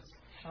experience.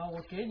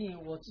 我给你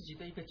我自己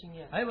的一个经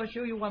验。 I will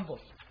show you one book.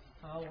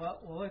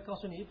 我会告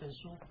诉你一本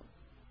书。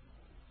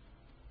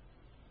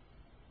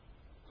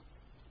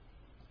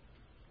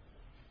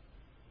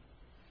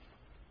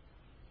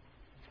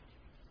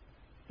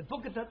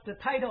 The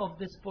title of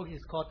this book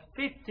is called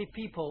 50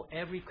 People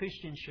Every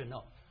Christian Should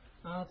Know.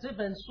 这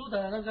本书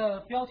的那个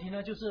标题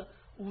呢，就是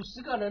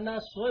50个人呢，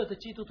所有的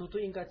基督徒都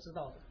应该知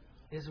道的。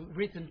 It's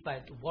written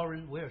by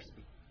Warren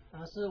Wiersbe.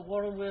 是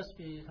Warren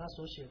Wiersbe 他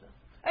所写的。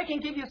 I can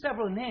give you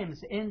several names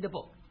in the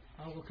book.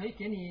 我可以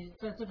给你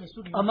在这本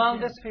书里面 Among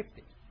this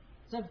 50.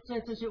 在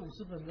这些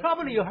50本的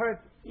Probably you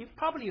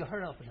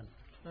heard of them.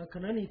 可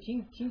能你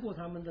听过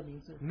他们的名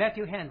字。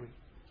 Matthew Henry,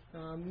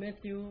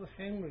 Matthew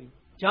Henry，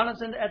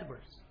 Jonathan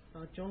Edwards,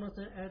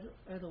 Jonathan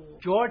Edwards，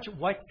 George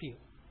Whitefield,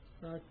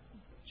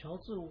 乔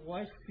治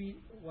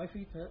怀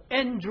菲特，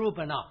 Andrew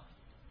Bernard,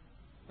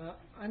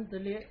 安德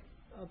烈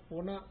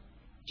伯纳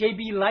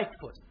J.B.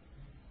 Lightfoot,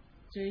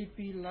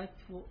 ，J.B.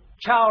 Lightfoot，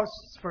 Charles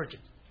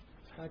Spurgeon,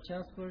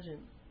 Charles Spurgeon，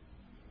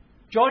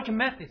 George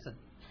Matheson,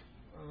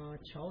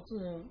 乔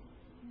治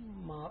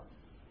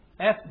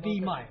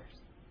F.B. Myers,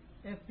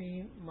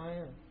 F.B.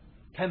 Meyer，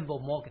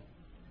 Campbell Morgan,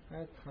 还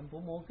有坎伯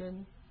摩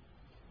根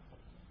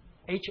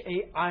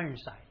H.A.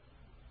 Ironside,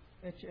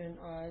 ，H.N.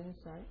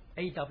 Ironside，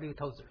 A.W.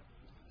 Tozer.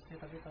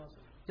 A.W.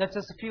 Tozer。 That's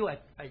just a few I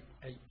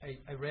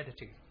read it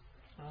to you.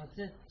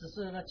 这只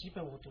是那几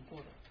本我读过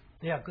的。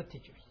 They are good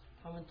teachers,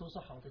 他们都是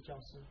好的教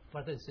师，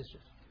 brothers and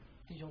sisters.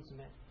 弟兄姊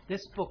妹。 This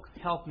book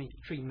helped me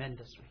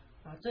tremendously.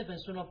 这本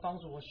书呢帮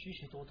助我许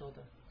许多多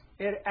的。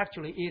 It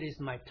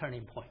is my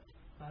turning point.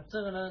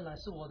 这个呢乃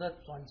是我的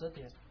转折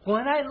点。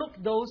 When I look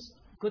those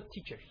good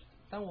teachers,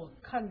 当我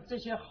看这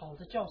些好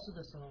的教师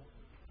的时候，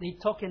 they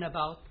talking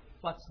about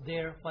what's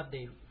their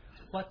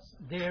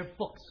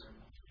books.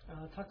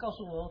 他告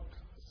诉我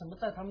什么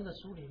在他们的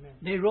书里面，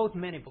 They wrote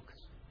many books.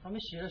 他们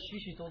写了许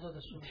许多多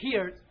的书。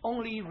 Here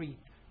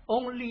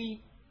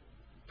only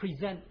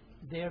present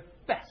their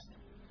best.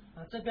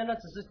 这边呢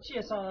只是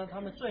介绍了他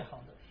们最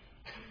好的，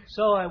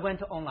 So I went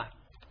online.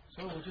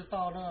 所以我就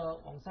到那个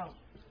网上，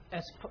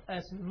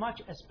 As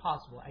much as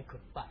possible I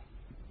could buy.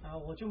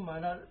 我就买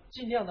了，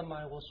尽量的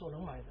买我所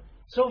能买的。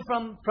 So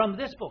from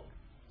this book,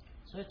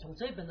 所以从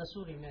这本的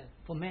书里面，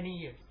 for many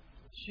years,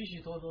 许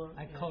许多多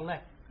I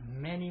collect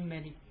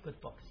many good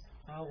books.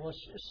 我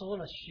收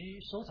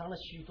藏了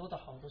许多的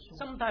好的书。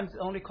 Sometimes it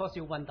only costs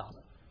you $1.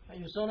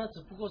 有时候呢，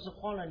只不过是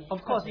花了你。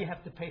Of course, you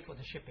have to pay for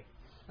the shipping.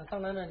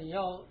 当然了，你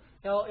要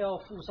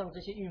付上这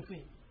些运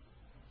费。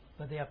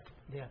 But they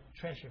are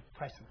treasure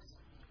priceless.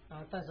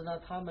 但是呢，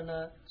他们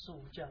呢是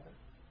无价的。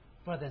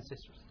 Brothers and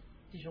sisters,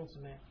 弟兄姊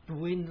妹， do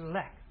we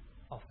lack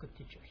of good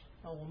teachers?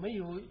 我们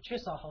有缺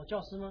少好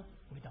教师吗？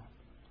 We don't.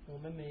 我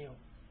们没有。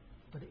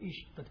 But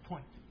the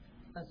point,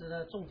 但是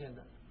呢，重点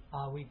的，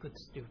 are we good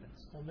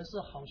students? 我们是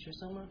好学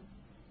生吗？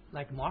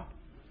 Like Mark,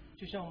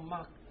 就像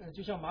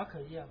马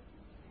可一样，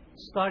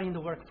 starting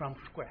the work from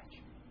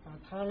scratch.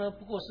 他呢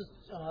不过是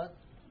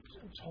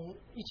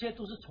一切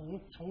都是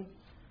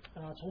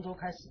从头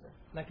开始的，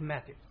 Like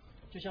Matthew,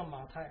 就像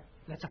马太，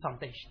 that's a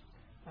foundation.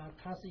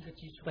 他是一个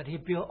基础。 But he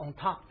built on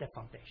top that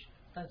foundation.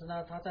 但是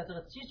呢，他在这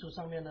个基础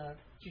上面呢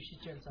继续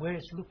建造。 Where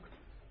is Luke?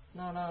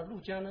 那路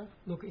加呢？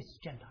 Luke is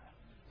Gentile.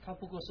 他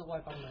不过是外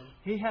邦人。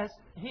 He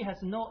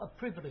has no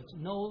privilege,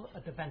 no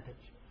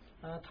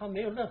advantage. 他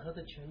没有任何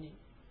的权利。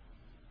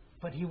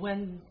 But he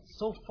went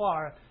so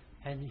far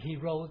and he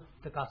wrote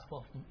the Gospel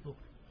of Luke.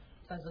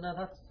 但是呢，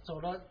他走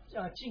了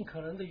尽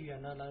可能的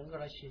远呢，能够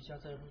来写下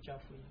这个路加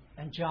福音。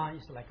 And John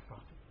is like a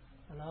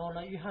prophet. 然后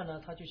呢，约翰呢，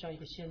他就像一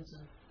个先知。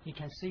 He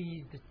can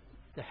see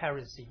the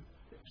heresy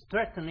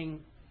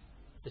threatening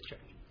the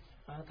church.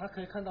 他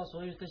可以看到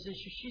所有这些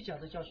虚假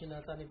的教训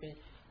呢，在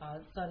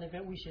那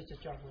边威胁着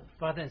教会。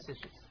 Brothers and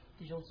sisters,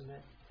 弟兄姊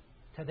妹，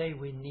 today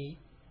we need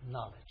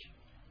knowledge.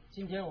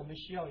 今天我们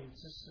需要有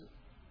知识。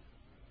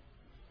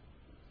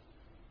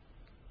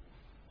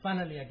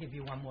 Finally, I give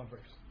you one more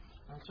verse.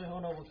 最后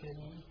呢，我给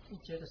你一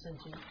节的圣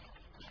经。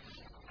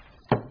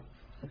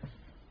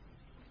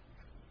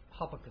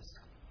 Habakkuk,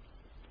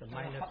 the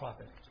minor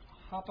prophet.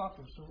 哈巴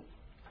谷书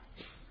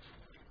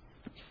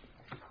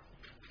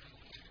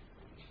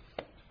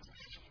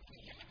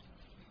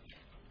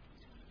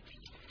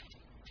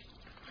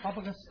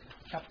Habakkuk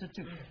chapter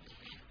 2.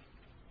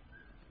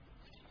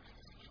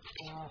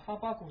 哈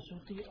巴谷书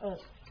第二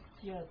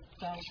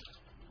章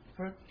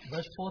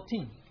Verse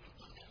 14.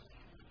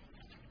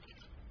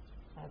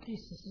 第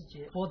14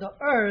节。 For the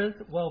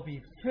earth will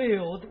be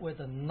filled with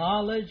the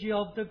knowledge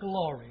of the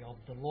glory of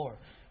the Lord,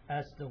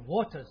 as the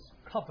waters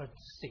covered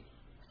the sea.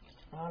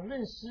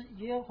 认识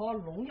耶和华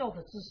荣耀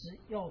的知识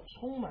要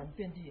充满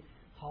遍地，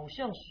好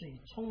像水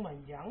充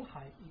满洋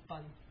海一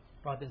般。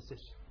 Brothers and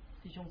sisters,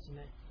 弟兄姊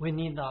妹， we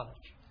need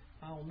knowledge.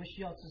 我们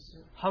需要知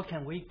识。 How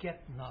can we get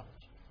knowledge?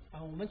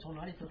 我们从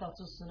哪里得到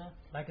知识呢？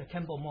 Like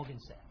Campbell Morgan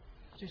said,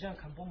 就像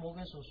坎伯摩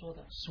根所说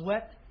的，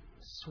 sweat,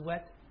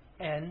 sweat,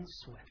 and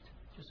sweat.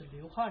 就是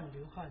流汗、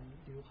流汗、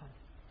流汗。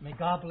 May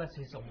God bless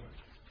His own word.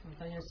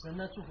 但愿神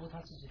呢祝福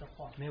他自己的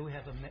话。 May we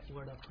have a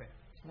word of prayer.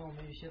 那我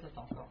们有些的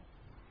祷告。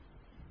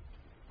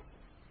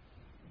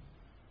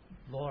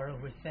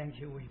 Lord, we thank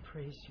you, we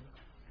praise you.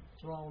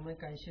 主啊，我们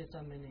感谢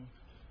赞美你。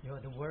 You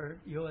are the word,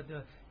 you are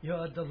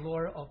the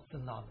Lord of the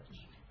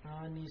knowledge.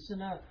 你是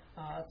那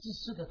知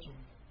识的主。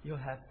 You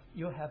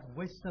have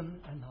wisdom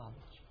and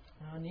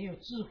knowledge. 你有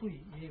智慧，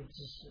也有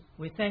知识。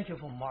 We thank you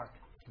for Mark,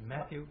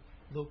 Matthew,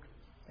 Luke,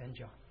 and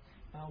John.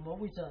 我们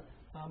为着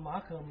马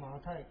可、马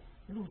太、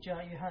路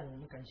加、约翰，我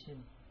们感谢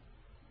你。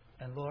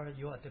 And Lord,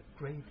 you are the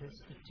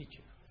greatest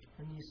teacher.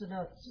 你是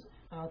那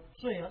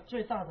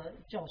最大的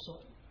教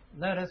授。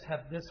 Let us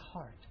have this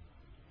heart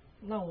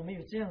那我们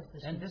有这样子的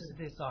and 心 this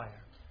智， desire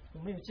我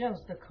们有这样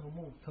子的渴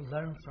慕， to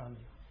learn from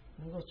you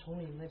能够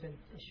从你那边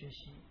学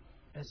习。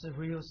 as a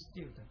real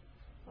student.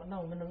 那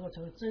我们能够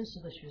成为真实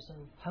的学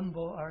生，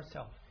 Humble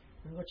ourselves.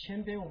 能够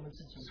谦卑我们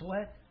自己。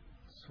 Sweat,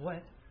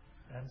 sweat,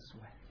 and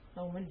sweat.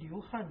 那我们流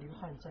汗、流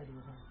汗再流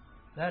汗。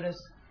 Let us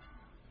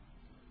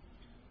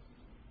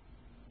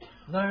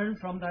learn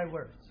from thy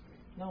words.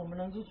 那我们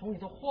能够从你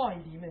的话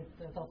语里面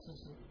得到知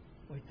识。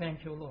 We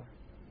thank you, Lord.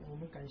 我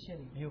们感谢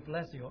你， May you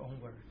bless your own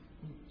word.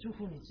 你祝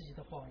福你自己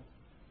的话语。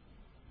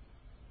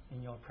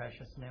 In your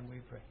precious name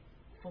we pray.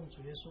 奉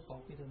主耶稣宝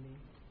贵的名。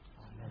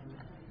 Amen.